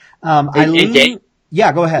section. Eileen,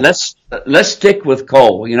 yeah, go ahead. Let's stick with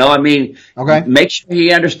Cole. Okay. Make sure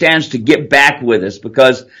he understands to get back with us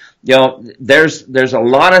because, there's a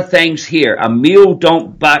lot of things here. A mule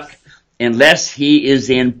don't buck unless he is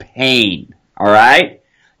in pain. All right.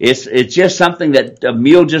 It's just something that a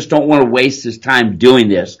mule just don't want to waste his time doing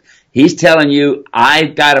this. He's telling you,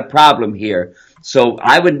 I've got a problem here. So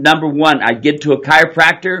I would, number one, I'd get to a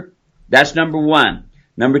chiropractor. That's number one.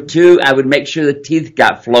 Number two, I would make sure the teeth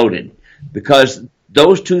got floated because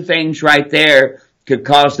those two things right there could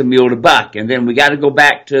cause the mule to buck. And then we got to go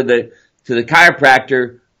back to the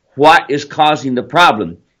chiropractor. What is causing the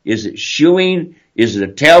problem? Is it shoeing? Is it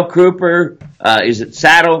a tail crouper? Is it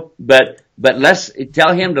saddle? But let's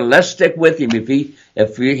tell him to let's stick with him.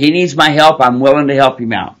 If he needs my help, I'm willing to help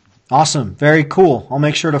him out. Awesome. Very cool. I'll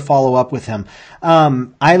make sure to follow up with him.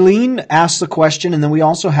 Eileen asked the question, and then we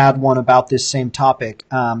also had one about this same topic.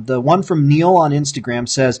 The one from Neil on Instagram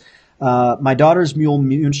says, my daughter's mule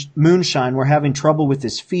Moonshine, we're having trouble with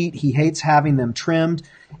his feet. He hates having them trimmed.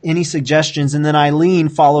 Any suggestions? And then Eileen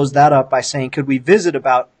follows that up by saying, could we visit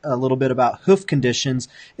a little bit about hoof conditions?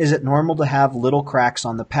 Is it normal to have little cracks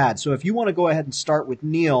on the pad? So if you want to go ahead and start with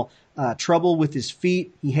Neil, trouble with his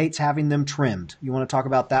feet. He hates having them trimmed. You want to talk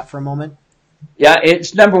about that for a moment? Yeah,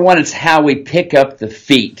 it's number one. It's how we pick up the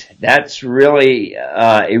feet. That's really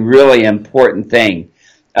a really important thing.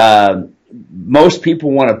 Most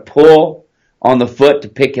people want to pull on the foot to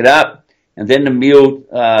pick it up, and then the mule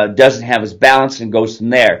doesn't have his balance and goes from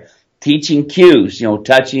there. Teaching cues,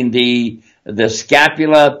 touching the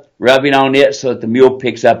scapula, rubbing on it so that the mule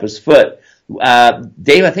picks up his foot.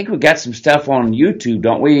 Dave, I think we got some stuff on YouTube,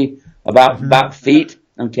 don't we, about feet?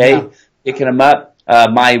 Okay, yeah. Picking them up.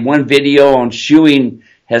 My one video on shoeing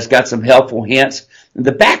has got some helpful hints.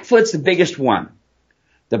 The back foot's the biggest one.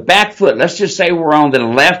 The back foot, let's just say we're on the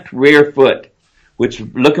left rear foot, which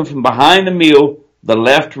looking from behind the mule, the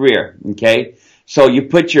left rear, okay? So you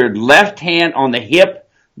put your left hand on the hip,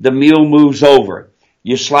 the mule moves over.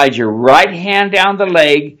 You slide your right hand down the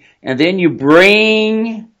leg, and then you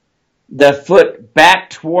bring the foot back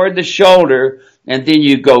toward the shoulder, and then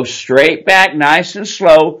you go straight back nice and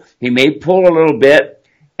slow. He may pull a little bit,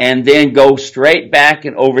 and then go straight back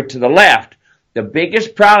and over to the left. The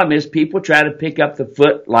biggest problem is people try to pick up the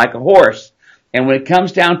foot like a horse. And when it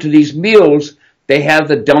comes down to these mules, they have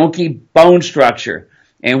the donkey bone structure.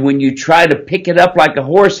 And when you try to pick it up like a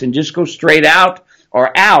horse and just go straight out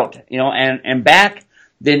or out, and back,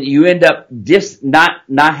 then you end up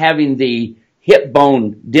not having the hip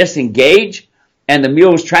bone disengage. And the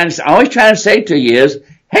mule is always trying to say to you is,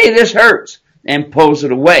 hey, this hurts, and pulls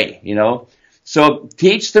it away, So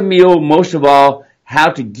teach the mule, most of all, how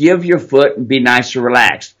to give your foot and be nice and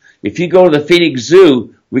relaxed. If you go to the Phoenix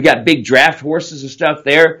Zoo, we got big draft horses and stuff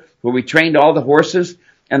there where we trained all the horses,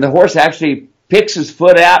 and the horse actually picks his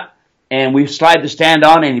foot out, and we slide the stand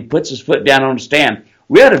on, and he puts his foot down on the stand.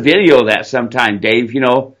 We ought to video that sometime, Dave,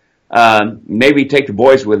 Maybe take the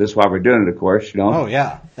boys with us while we're doing it, of course, you know. Oh,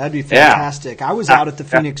 yeah. That'd be fantastic. Yeah. I was out at the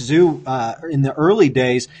Phoenix Zoo in the early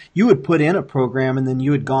days. You would put in a program, and then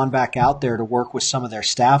you had gone back out there to work with some of their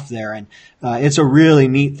staff there. And it's a really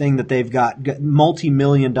neat thing that they've got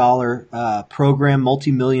multi-million-dollar program,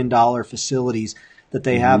 multi-million-dollar facilities that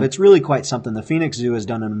they have. It's really quite something. The Phoenix Zoo has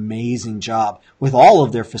done an amazing job with all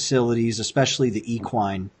of their facilities, especially the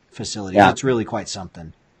equine facilities. Yeah. It's really quite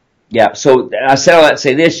something. Yeah, so I said all that to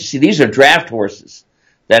say this. You see, these are draft horses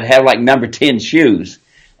that have like number 10 shoes,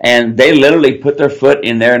 and they literally put their foot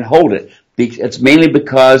in there and hold it. It's mainly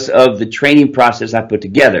because of the training process I put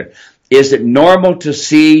together. Is it normal to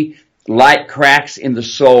see light cracks in the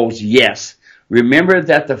soles? Yes. Remember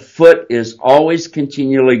that the foot is always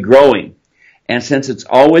continually growing. And since it's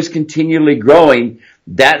always continually growing,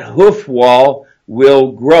 that hoof wall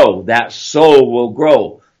will grow. That sole will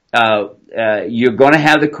grow. You're going to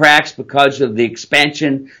have the cracks because of the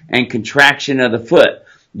expansion and contraction of the foot.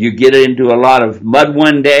 You get into a lot of mud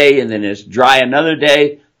one day, and then it's dry another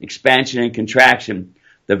day, expansion and contraction.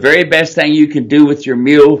 The very best thing you can do with your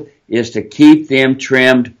mule is to keep them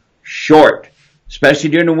trimmed short,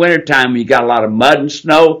 especially during the wintertime when you got a lot of mud and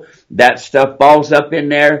snow. That stuff balls up in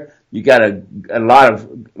there. You got a lot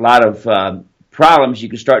of problems you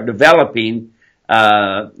can start developing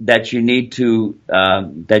that you need to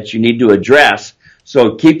address.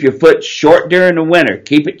 So keep your foot short during the winter.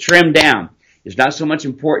 Keep it trimmed down. It's not so much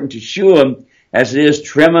important to shoe them as it is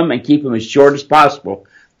trim them and keep them as short as possible.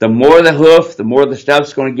 The more the hoof, the more the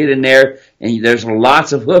stuff's going to get in there, and there's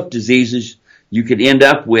lots of hoof diseases you could end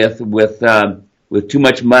up with too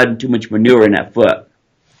much mud and too much manure in that foot.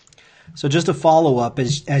 So just a follow-up,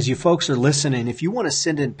 as you folks are listening, if you want to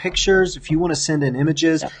send in pictures, if you want to send in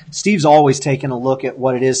images, Steve's always taking a look at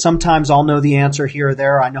what it is. Sometimes I'll know the answer here or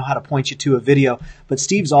there. I know how to point you to a video, but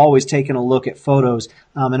Steve's always taking a look at photos.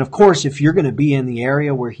 And, of course, if you're going to be in the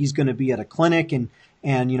area where he's going to be at a clinic and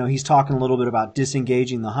you know, he's talking a little bit about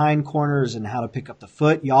disengaging the hind corners and how to pick up the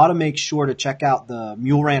foot, you ought to make sure to check out the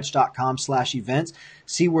muleranch.com/events,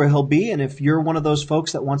 see where he'll be. And if you're one of those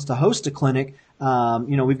folks that wants to host a clinic,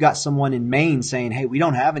 you know, we've got someone in Maine saying, hey, we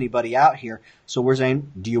don't have anybody out here. So we're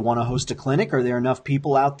saying, do you want to host a clinic? Are there enough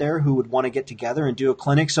people out there who would want to get together and do a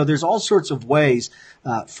clinic? So there's all sorts of ways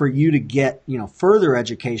for you to get, you know, further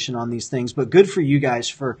education on these things. But good for you guys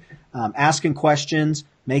for asking questions,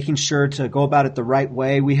 making sure to go about it the right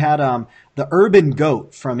way. We had the Urban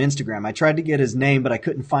Goat from Instagram. I tried to get his name, but I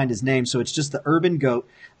couldn't find his name. So it's just the Urban Goat.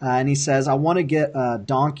 And he says, I want to get a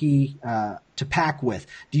donkey to pack with.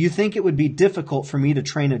 Do you think it would be difficult for me to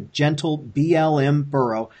train a gentle BLM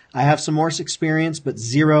Burrow? I have some horse experience, but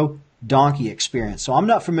zero donkey experience. So I'm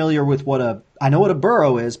not familiar with I know what a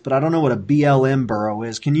Burrow is, but I don't know what a BLM Burrow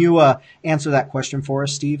is. Can you answer that question for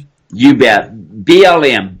us, Steve? You bet.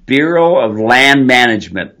 BLM, Bureau of Land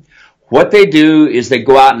Management. What they do is they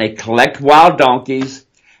go out and they collect wild donkeys,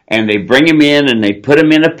 and they bring them in and they put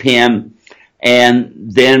them in a pen, and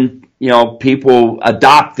then, you know, people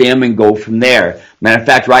adopt them and go from there. Matter of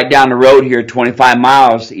fact, right down the road here, 25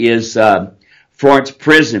 miles, is Florence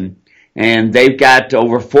Prison, and they've got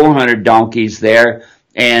over 400 donkeys there,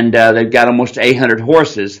 and they've got almost 800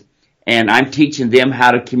 horses, and I'm teaching them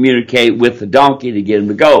how to communicate with the donkey to get them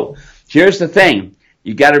to go. Here's the thing.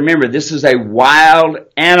 You got to remember, this is a wild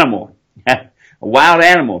animal. A wild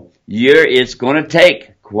animal. It's going to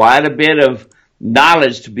take quite a bit of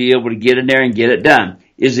knowledge to be able to get in there and get it done.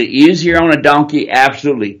 Is it easier on a donkey?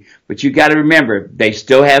 Absolutely. But you got to remember, they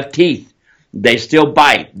still have teeth. They still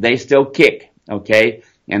bite. They still kick. Okay?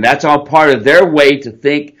 And that's all part of their way to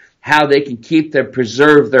think how they can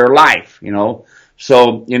preserve their life, you know.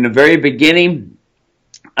 So in the very beginning,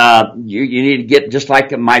 you need to get, just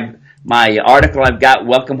like my article I've got,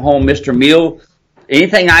 Welcome Home, Mr. Mule.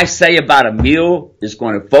 Anything I say about a mule is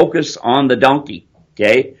going to focus on the donkey,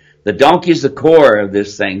 okay? The donkey is the core of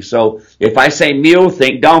this thing. So if I say mule,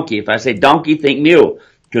 think donkey. If I say donkey, think mule,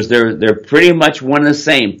 because they're pretty much one and the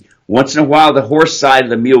same. Once in a while, the horse side of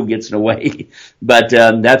the mule gets in the way, but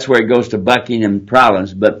that's where it goes to bucking and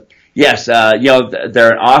problems. But yes, you know,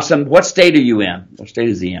 they're awesome. What state are you in? What state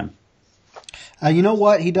is he in? You know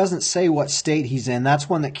what? He doesn't say what state he's in. That's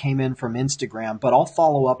one that came in from Instagram, but I'll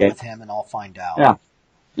follow up with him and I'll find out.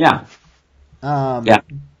 Yeah.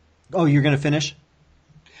 Oh, you're going to finish?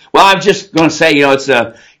 Well, I'm just going to say, you know, it's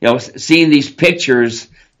you know, seeing these pictures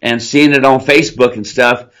and seeing it on Facebook and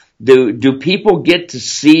stuff. Do people get to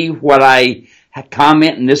see what I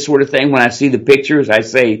comment and this sort of thing when I see the pictures? I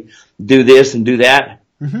say, do this and do that.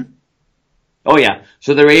 Mm-hmm. Oh yeah,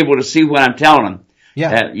 so they're able to see what I'm telling them.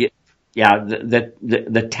 Yeah. Yeah,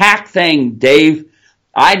 the Tack thing, Dave,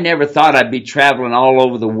 I never thought I'd be traveling all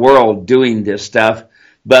over the world doing this stuff.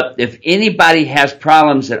 But if anybody has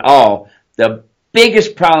problems at all, the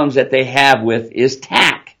biggest problems that they have with is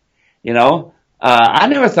tack. You know, I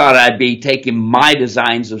never thought I'd be taking my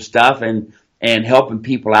designs of stuff and helping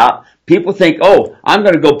people out. People think, oh, I'm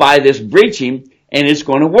going to go buy this breeching and it's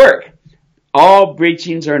going to work. All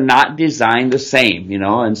breechings are not designed the same, you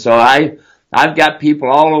know, and so I've got people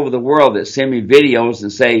all over the world that send me videos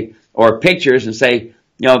and say, or pictures and say,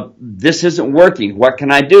 you know, this isn't working. What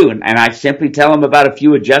can I do? And I simply tell them about a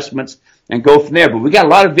few adjustments and go from there. But we got a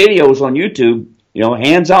lot of videos on YouTube, you know,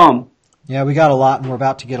 hands on. Yeah, we got a lot, and we're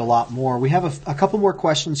about to get a lot more. We have a couple more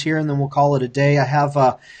questions here, and then we'll call it a day. I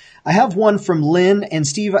have one from Lynn, and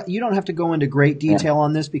Steve, you don't have to go into great detail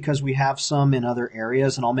on this because we have some in other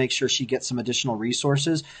areas, and I'll make sure she gets some additional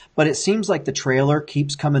resources. But it seems like the trailer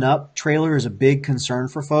keeps coming up. Trailer is a big concern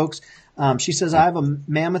for folks. She says, I have a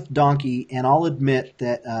mammoth donkey, and I'll admit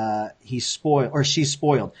that he's spoiled, or she's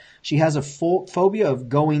spoiled. She has a phobia of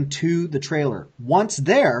going to the trailer. Once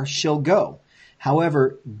there, she'll go.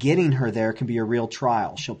 However, getting her there can be a real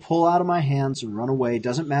trial. She'll pull out of my hands and run away.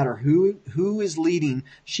 Doesn't matter who is leading,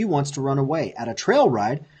 she wants to run away. At a trail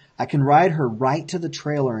ride, I can ride her right to the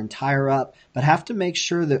trailer and tie her up, but have to make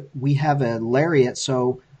sure that we have a lariat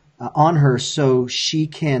on her so she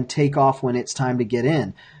can take off when it's time to get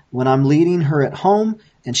in. When I'm leading her at home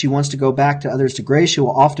and she wants to go back to others to graze, she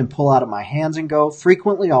will often pull out of my hands and go.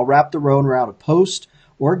 Frequently, I'll wrap the roan around a post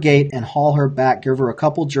or gate and haul her back, give her a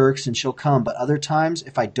couple jerks, and she'll come. But other times,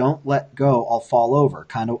 if I don't let go, I'll fall over.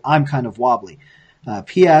 I'm kind of wobbly.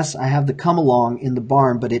 P.S. I have the come along in the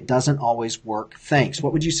barn, but it doesn't always work. Thanks.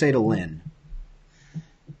 What would you say to Lynn?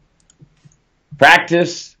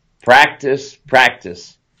 Practice, practice,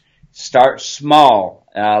 practice. Start small.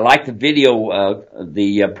 Like the video,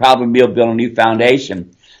 the problem mule build a new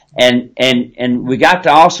foundation. And we got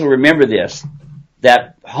to also remember this,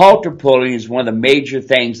 that halter pulling is one of the major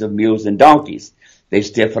things of mules and donkeys. They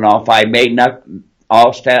stiffen all five major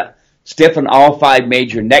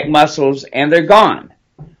neck muscles, and they're gone.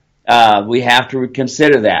 We have to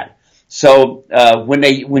consider that. So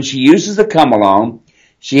when she uses the come along,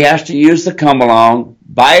 she has to use the come along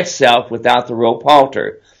by itself without the rope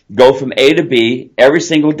halter. Go from A to B every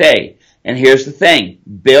single day. And here's the thing,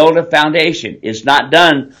 build a foundation. It's not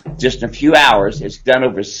done just in a few hours. It's done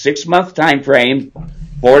over a 6-month time frame,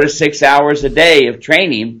 4 to 6 hours a day of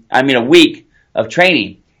training, a week of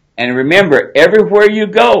training. And remember, everywhere you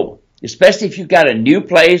go, especially if you've got a new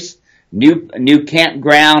place, new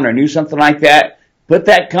campground or new something like that, put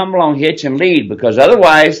that come along hitch and lead, because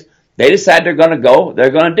otherwise they decide they're going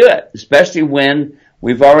to do it, especially when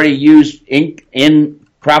we've already used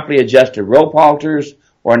properly adjusted rope halters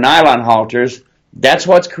or nylon halters. That's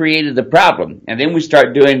what's created the problem. And then we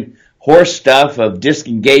start doing horse stuff of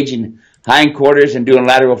disengaging hindquarters and doing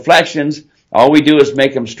lateral flexions. All we do is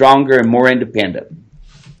make them stronger and more independent.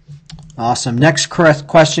 Awesome. Next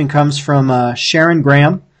question comes from Sharon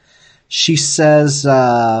Graham. She says,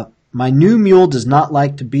 my new mule does not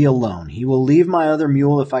like to be alone. He will leave my other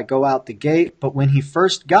mule if I go out the gate, but when he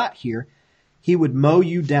first got here, he would mow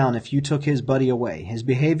you down if you took his buddy away. His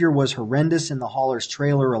behavior was horrendous in the hauler's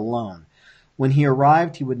trailer alone. When he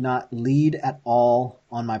arrived, he would not lead at all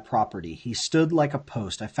on my property. He stood like a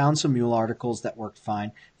post. I found some mule articles that worked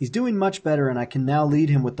fine. He's doing much better, and I can now lead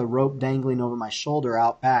him with the rope dangling over my shoulder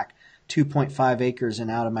out back, 2.5 acres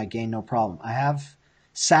and out of my gain, no problem. I have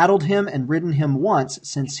saddled him and ridden him once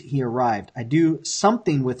since he arrived. I do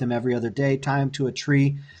something with him every other day, tie him to a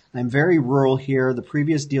tree. I'm very rural here. The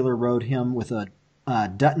previous dealer rode him with a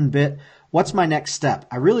Dutton bit. What's my next step?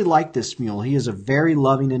 I really like this mule. He is a very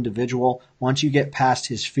loving individual. Once you get past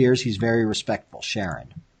his fears, he's very respectful.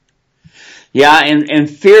 Sharon. Yeah, and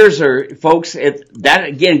fears are, folks, that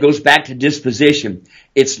again goes back to disposition.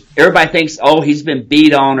 Everybody thinks, oh, he's been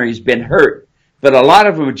beat on or he's been hurt. But a lot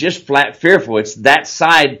of them are just flat fearful. It's that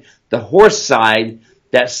side, the horse side,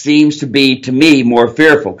 that seems to be, to me, more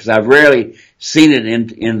fearful, because I've rarely seen it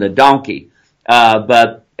in the donkey.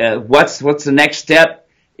 But what's the next step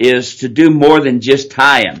is to do more than just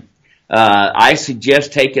tie him. I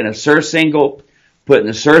suggest taking a surcingle, putting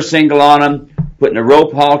a surcingle on him, putting a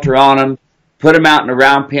rope halter on him, put him out in a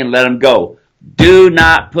round pen, let him go. Do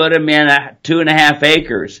not put him in 2.5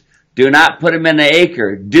 acres. Do not put him in an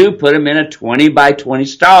acre. Do put him in a 20 by 20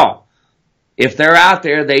 stall. If they're out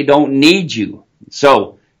there, they don't need you.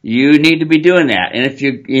 So you need to be doing that.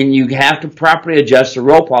 And you have to properly adjust the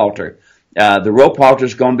rope halter. The rope halter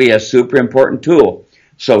is going to be a super important tool.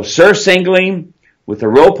 So surcingling with the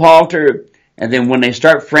rope halter, and then when they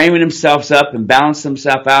start framing themselves up and balance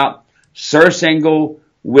themselves out, surcingle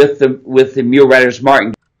with the Mule Riders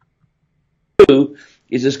Martin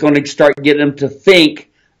is it's going to start getting them to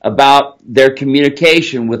think about their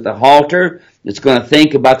communication with the halter. It's going to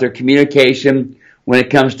think about their communication when it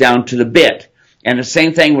comes down to the bit. And the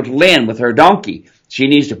same thing with Lynn, with her donkey. She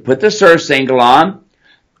needs to put the surf single on,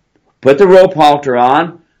 put the rope halter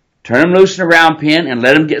on, turn them loose in a round pin, and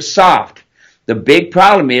let them get soft. The big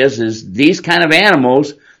problem is these kind of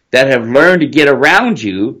animals that have learned to get around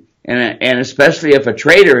you, and especially if a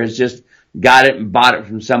trader has just got it and bought it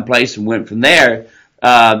from someplace and went from there,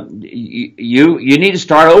 you need to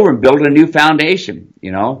start over and build a new foundation,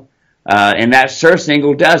 you know. And that surf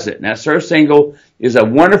single does it. And that surf single is a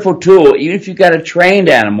wonderful tool. Even if you've got a trained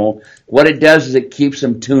animal, what it does is it keeps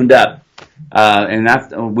them tuned up.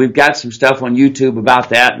 And we've got some stuff on YouTube about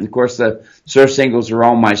that. And of course, the surf singles are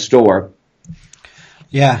on my store.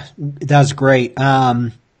 Yeah, that's great.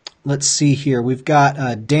 Let's see here. We've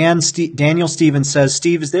got Daniel Stevens says,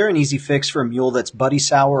 Steve, is there an easy fix for a mule that's buddy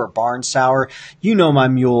sour or barn sour? You know my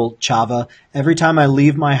mule, Chava. Every time I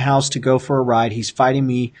leave my house to go for a ride, he's fighting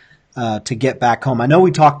me to get back home. I know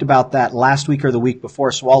we talked about that last week or the week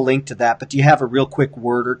before, so I'll link to that. But do you have a real quick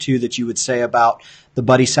word or two that you would say about the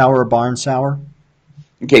buddy sour or barn sour?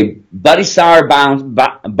 Okay, buddy sour,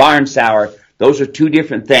 barn sour, those are two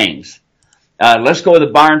different things. Let's go the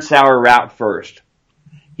barn sour route first.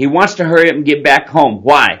 He wants to hurry up and get back home.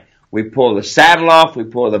 Why? We pull the saddle off, we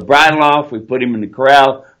pull the bridle off, we put him in the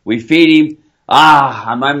corral, we feed him.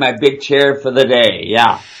 I'm on my big chair for the day.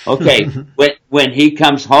 Yeah. Okay. When he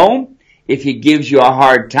comes home, if he gives you a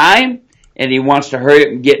hard time and he wants to hurry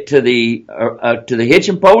up and get to the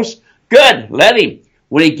hitching post, good, let him.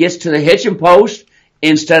 When he gets to the hitching post,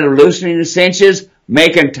 instead of loosening the cinches,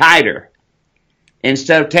 make them tighter.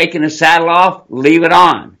 Instead of taking the saddle off, leave it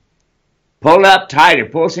on. Pull up tighter.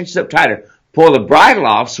 Pull the cinches up tighter. Pull the bridle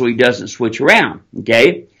off so he doesn't switch around.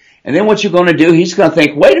 Okay? And then what you're going to do, he's going to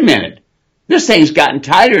think, wait a minute. This thing's gotten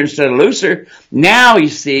tighter instead of looser. Now, you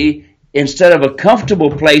see, instead of a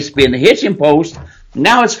comfortable place being the hitching post,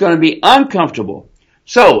 now it's going to be uncomfortable.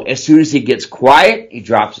 So, as soon as he gets quiet, he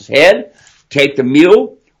drops his head, take the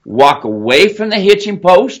mule, walk away from the hitching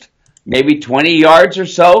post, maybe 20 yards or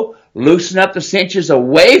so, loosen up the cinches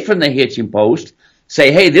away from the hitching post,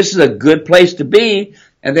 say, hey, this is a good place to be,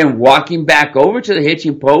 and then walk him back over to the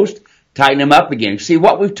hitching post, tighten him up again. See,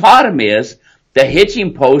 what we've taught him is the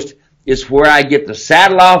hitching post is where I get the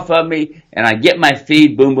saddle off of me, and I get my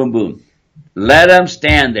feed, boom, boom, boom. Let him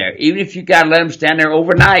stand there. Even if you got to let him stand there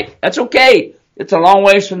overnight, that's okay. It's a long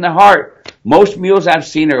ways from the heart. Most mules I've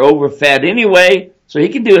seen are overfed anyway, so he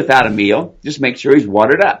can do without a meal. Just make sure he's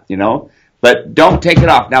watered up, you know. But don't take it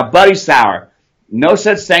off. Now, buddy sour, no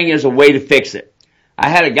such thing as a way to fix it. I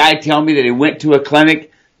had a guy tell me that he went to a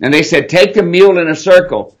clinic, and they said, take the mule in a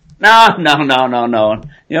circle. No. You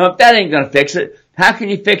know, if that ain't going to fix it, how can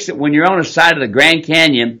you fix it when you're on the side of the Grand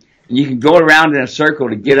Canyon and you can go around in a circle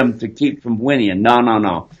to get them to keep from whinnying?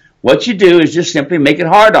 No. What you do is just simply make it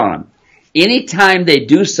hard on them. Anytime they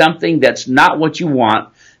do something that's not what you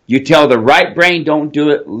want, you tell the right brain, don't do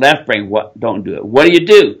it, left brain, don't do it. What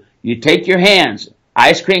do? You take your hands,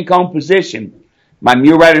 ice cream cone position. My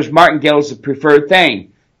Mule Riders martingale is the preferred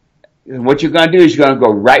thing. And what you're going to do is you're going to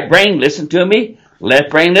go right brain, listen to me,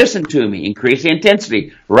 left brain, listen to me. Increase the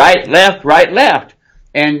intensity. Right, left.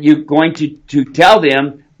 And you're going to tell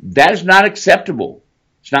them that is not acceptable.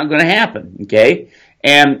 It's not going to happen, okay?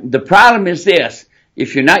 And the problem is this.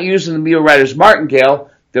 If you're not using the Mule Riders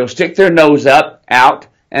martingale, they'll stick their nose up, out,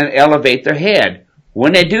 and elevate their head.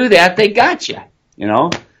 When they do that, they got you, you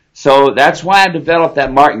know? So that's why I developed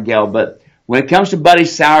that martingale. But when it comes to buddy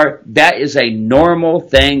sour, that is a normal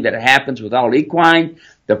thing that happens with all equine.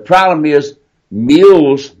 The problem is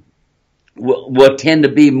mules will tend to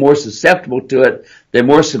be more susceptible to it. They're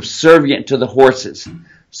more subservient to the horses.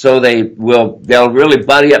 So they'll really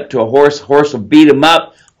buddy up to a horse. Horse will beat them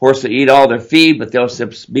up. Horse will eat all their feed, but they'll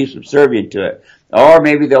be subservient to it. Or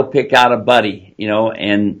maybe they'll pick out a buddy, you know,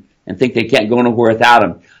 and think they can't go nowhere without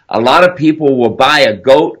him. A lot of people will buy a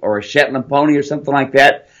goat or a Shetland pony or something like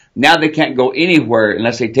that. Now they can't go anywhere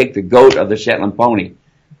unless they take the goat or the Shetland pony.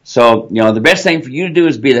 So, you know, the best thing for you to do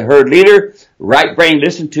is be the herd leader. Right brain,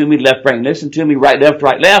 listen to me. Left brain, listen to me. Right,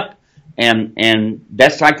 left. And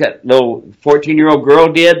that's like that little 14-year-old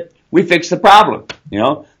girl did. We fixed the problem. You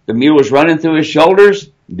know, the mule was running through his shoulders.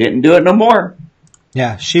 Didn't do it no more.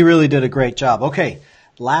 Yeah, she really did a great job. Okay,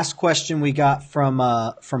 last question we got from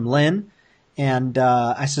Lynn. And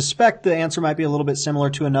I suspect the answer might be a little bit similar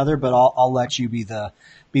to another, but I'll let you be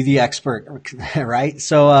the expert, right?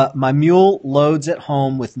 So my mule loads at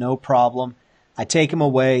home with no problem. I take him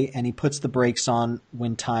away, and he puts the brakes on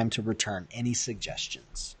when time to return. Any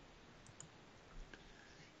suggestions?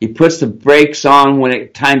 He puts the brakes on when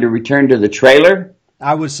it's time to return to the trailer?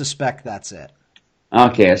 I would suspect that's it.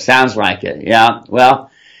 Okay, it sounds like it. Yeah, well,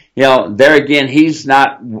 there again, he's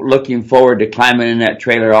not looking forward to climbing in that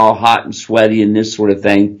trailer all hot and sweaty and this sort of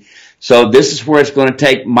thing. So this is where it's going to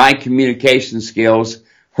take my communication skills,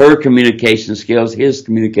 her communication skills, his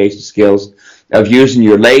communication skills of using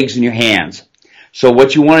your legs and your hands. So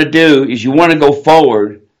what you want to do is you want to go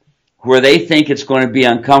forward where they think it's going to be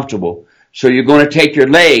uncomfortable. So you're going to take your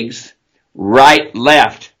legs, right,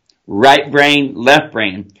 left, right brain, left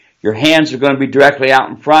brain. Your hands are going to be directly out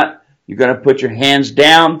in front. You're going to put your hands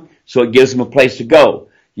down so it gives them a place to go.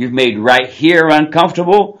 You've made right here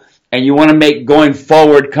uncomfortable, and you want to make going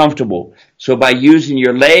forward comfortable. So by using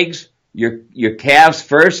your legs, your calves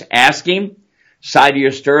first, asking, side of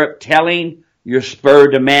your stirrup telling, your spur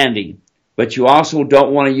demanding. But you also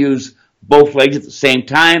don't want to use both legs at the same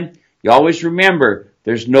time. You always remember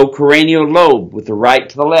there's no cranial lobe with the right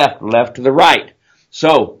to the left, left to the right.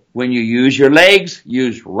 So when you use your legs,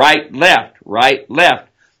 use right, left,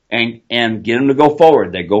 and get them to go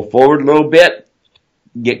forward. They go forward a little bit,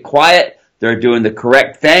 get quiet. They're doing the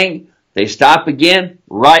correct thing. They stop again,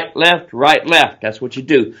 right, left. That's what you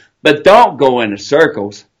do. But don't go into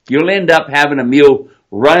circles. You'll end up having a mule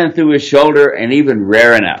running through his shoulder and even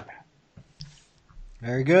rearing up.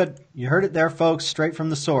 Very good. You heard it there, folks, straight from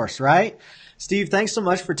the source, right? Steve, thanks so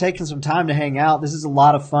much for taking some time to hang out. This is a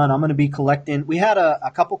lot of fun. I'm going to be collecting. We had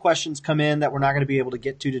a couple questions come in that we're not going to be able to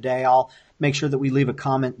get to today. I'll make sure that we leave a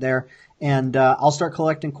comment there, and I'll start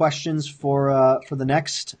collecting questions for the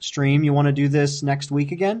next stream. You want to do this next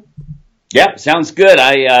week again? Yep, sounds good.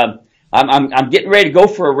 I'm getting ready to go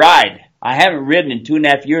for a ride. I haven't ridden in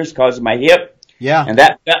 2.5 years because of my hip. Yeah. And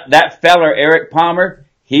that feller, Eric Palmer,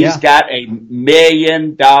 he's got $1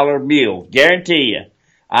 million mule. Guarantee you.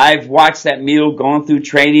 I've watched that mule going through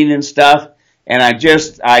training and stuff, and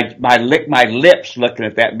I licked my lips looking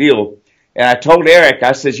at that mule. And I told Eric,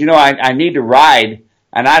 I says, I need to ride,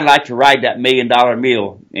 and I'd like to ride that $1 million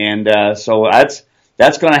mule. And so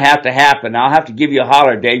that's going to happen. I'll have to give you a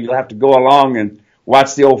holler, Dave. You'll have to go along and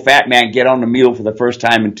watch the old fat man get on the mule for the first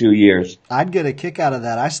time in 2 years. I'd get a kick out of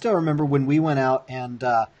that. I still remember when we went out and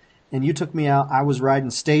you took me out. I was riding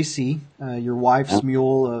Stacy, your wife's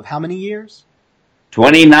mule of how many years?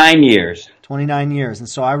 29 years. 29 years. And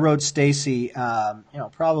so I rode Stacy,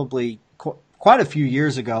 probably quite a few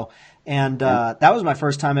years ago. And that was my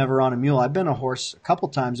first time ever on a mule. I've been a horse a couple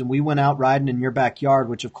times, and we went out riding in your backyard,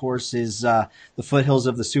 which, of course, is the foothills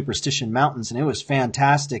of the Superstition Mountains, and it was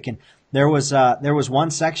fantastic. And there was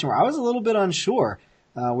one section where I was a little bit unsure.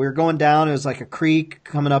 We were going down. It was like a creek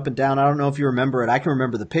coming up and down. I don't know if you remember it. I can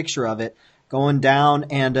remember the picture of it going down,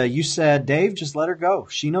 and you said, Dave, just let her go.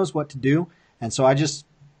 She knows what to do. And so I just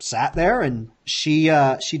sat there, and she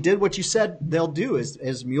did what you said they'll do.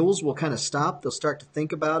 As mules will kind of stop, they'll start to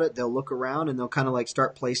think about it, they'll look around, and they'll kind of like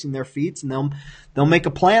start placing their feet, and they'll make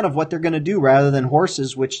a plan of what they're going to do, rather than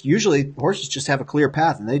horses, which usually horses just have a clear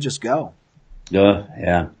path and they just go. Yeah.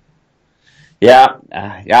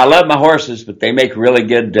 I love my horses, but they make really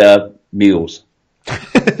good mules.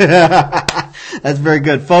 That's very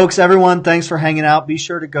good. Folks, everyone, thanks for hanging out. Be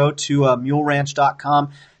sure to go to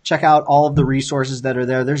muleranch.com. Check out all of the resources that are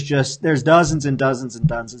there. There's dozens and dozens and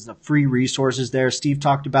dozens of free resources there. Steve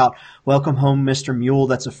talked about Welcome Home, Mr. Mule.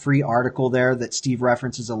 That's a free article there that Steve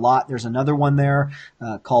references a lot. There's another one there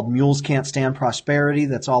called Mules Can't Stand Prosperity.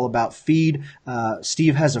 That's all about feed.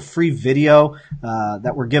 Steve has a free video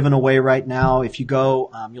that we're giving away right now. If you go,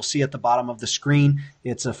 you'll see at the bottom of the screen,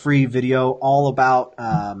 it's a free video all about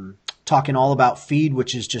talking all about feed,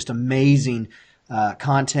 which is just amazing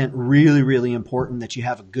content. Really, really important that you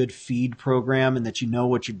have a good feed program and that you know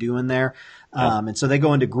what you're doing there. And so they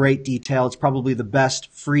go into great detail. It's probably the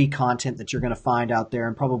best free content that you're going to find out there,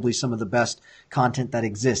 and probably some of the best content that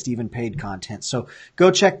exists, even paid content. So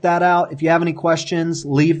go check that out. If you have any questions,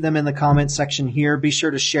 leave them in the comment section here. Be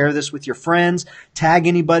sure to share this with your friends. Tag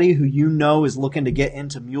anybody who you know is looking to get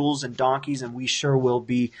into mules and donkeys, and we sure will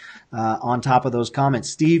be on top of those comments.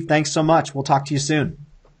 Steve, thanks so much. We'll talk to you soon.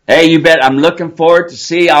 Hey, you bet. I'm looking forward to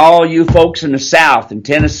see all you folks in the South in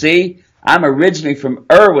Tennessee. I'm originally from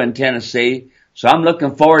Irwin, Tennessee, so I'm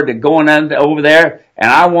looking forward to going over there,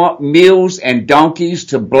 and I want mules and donkeys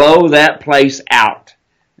to blow that place out.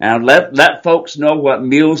 Now, let folks know what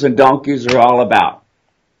mules and donkeys are all about.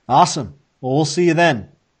 Awesome. Well, we'll see you then.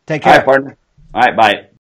 Take care. All right, partner. All right, bye.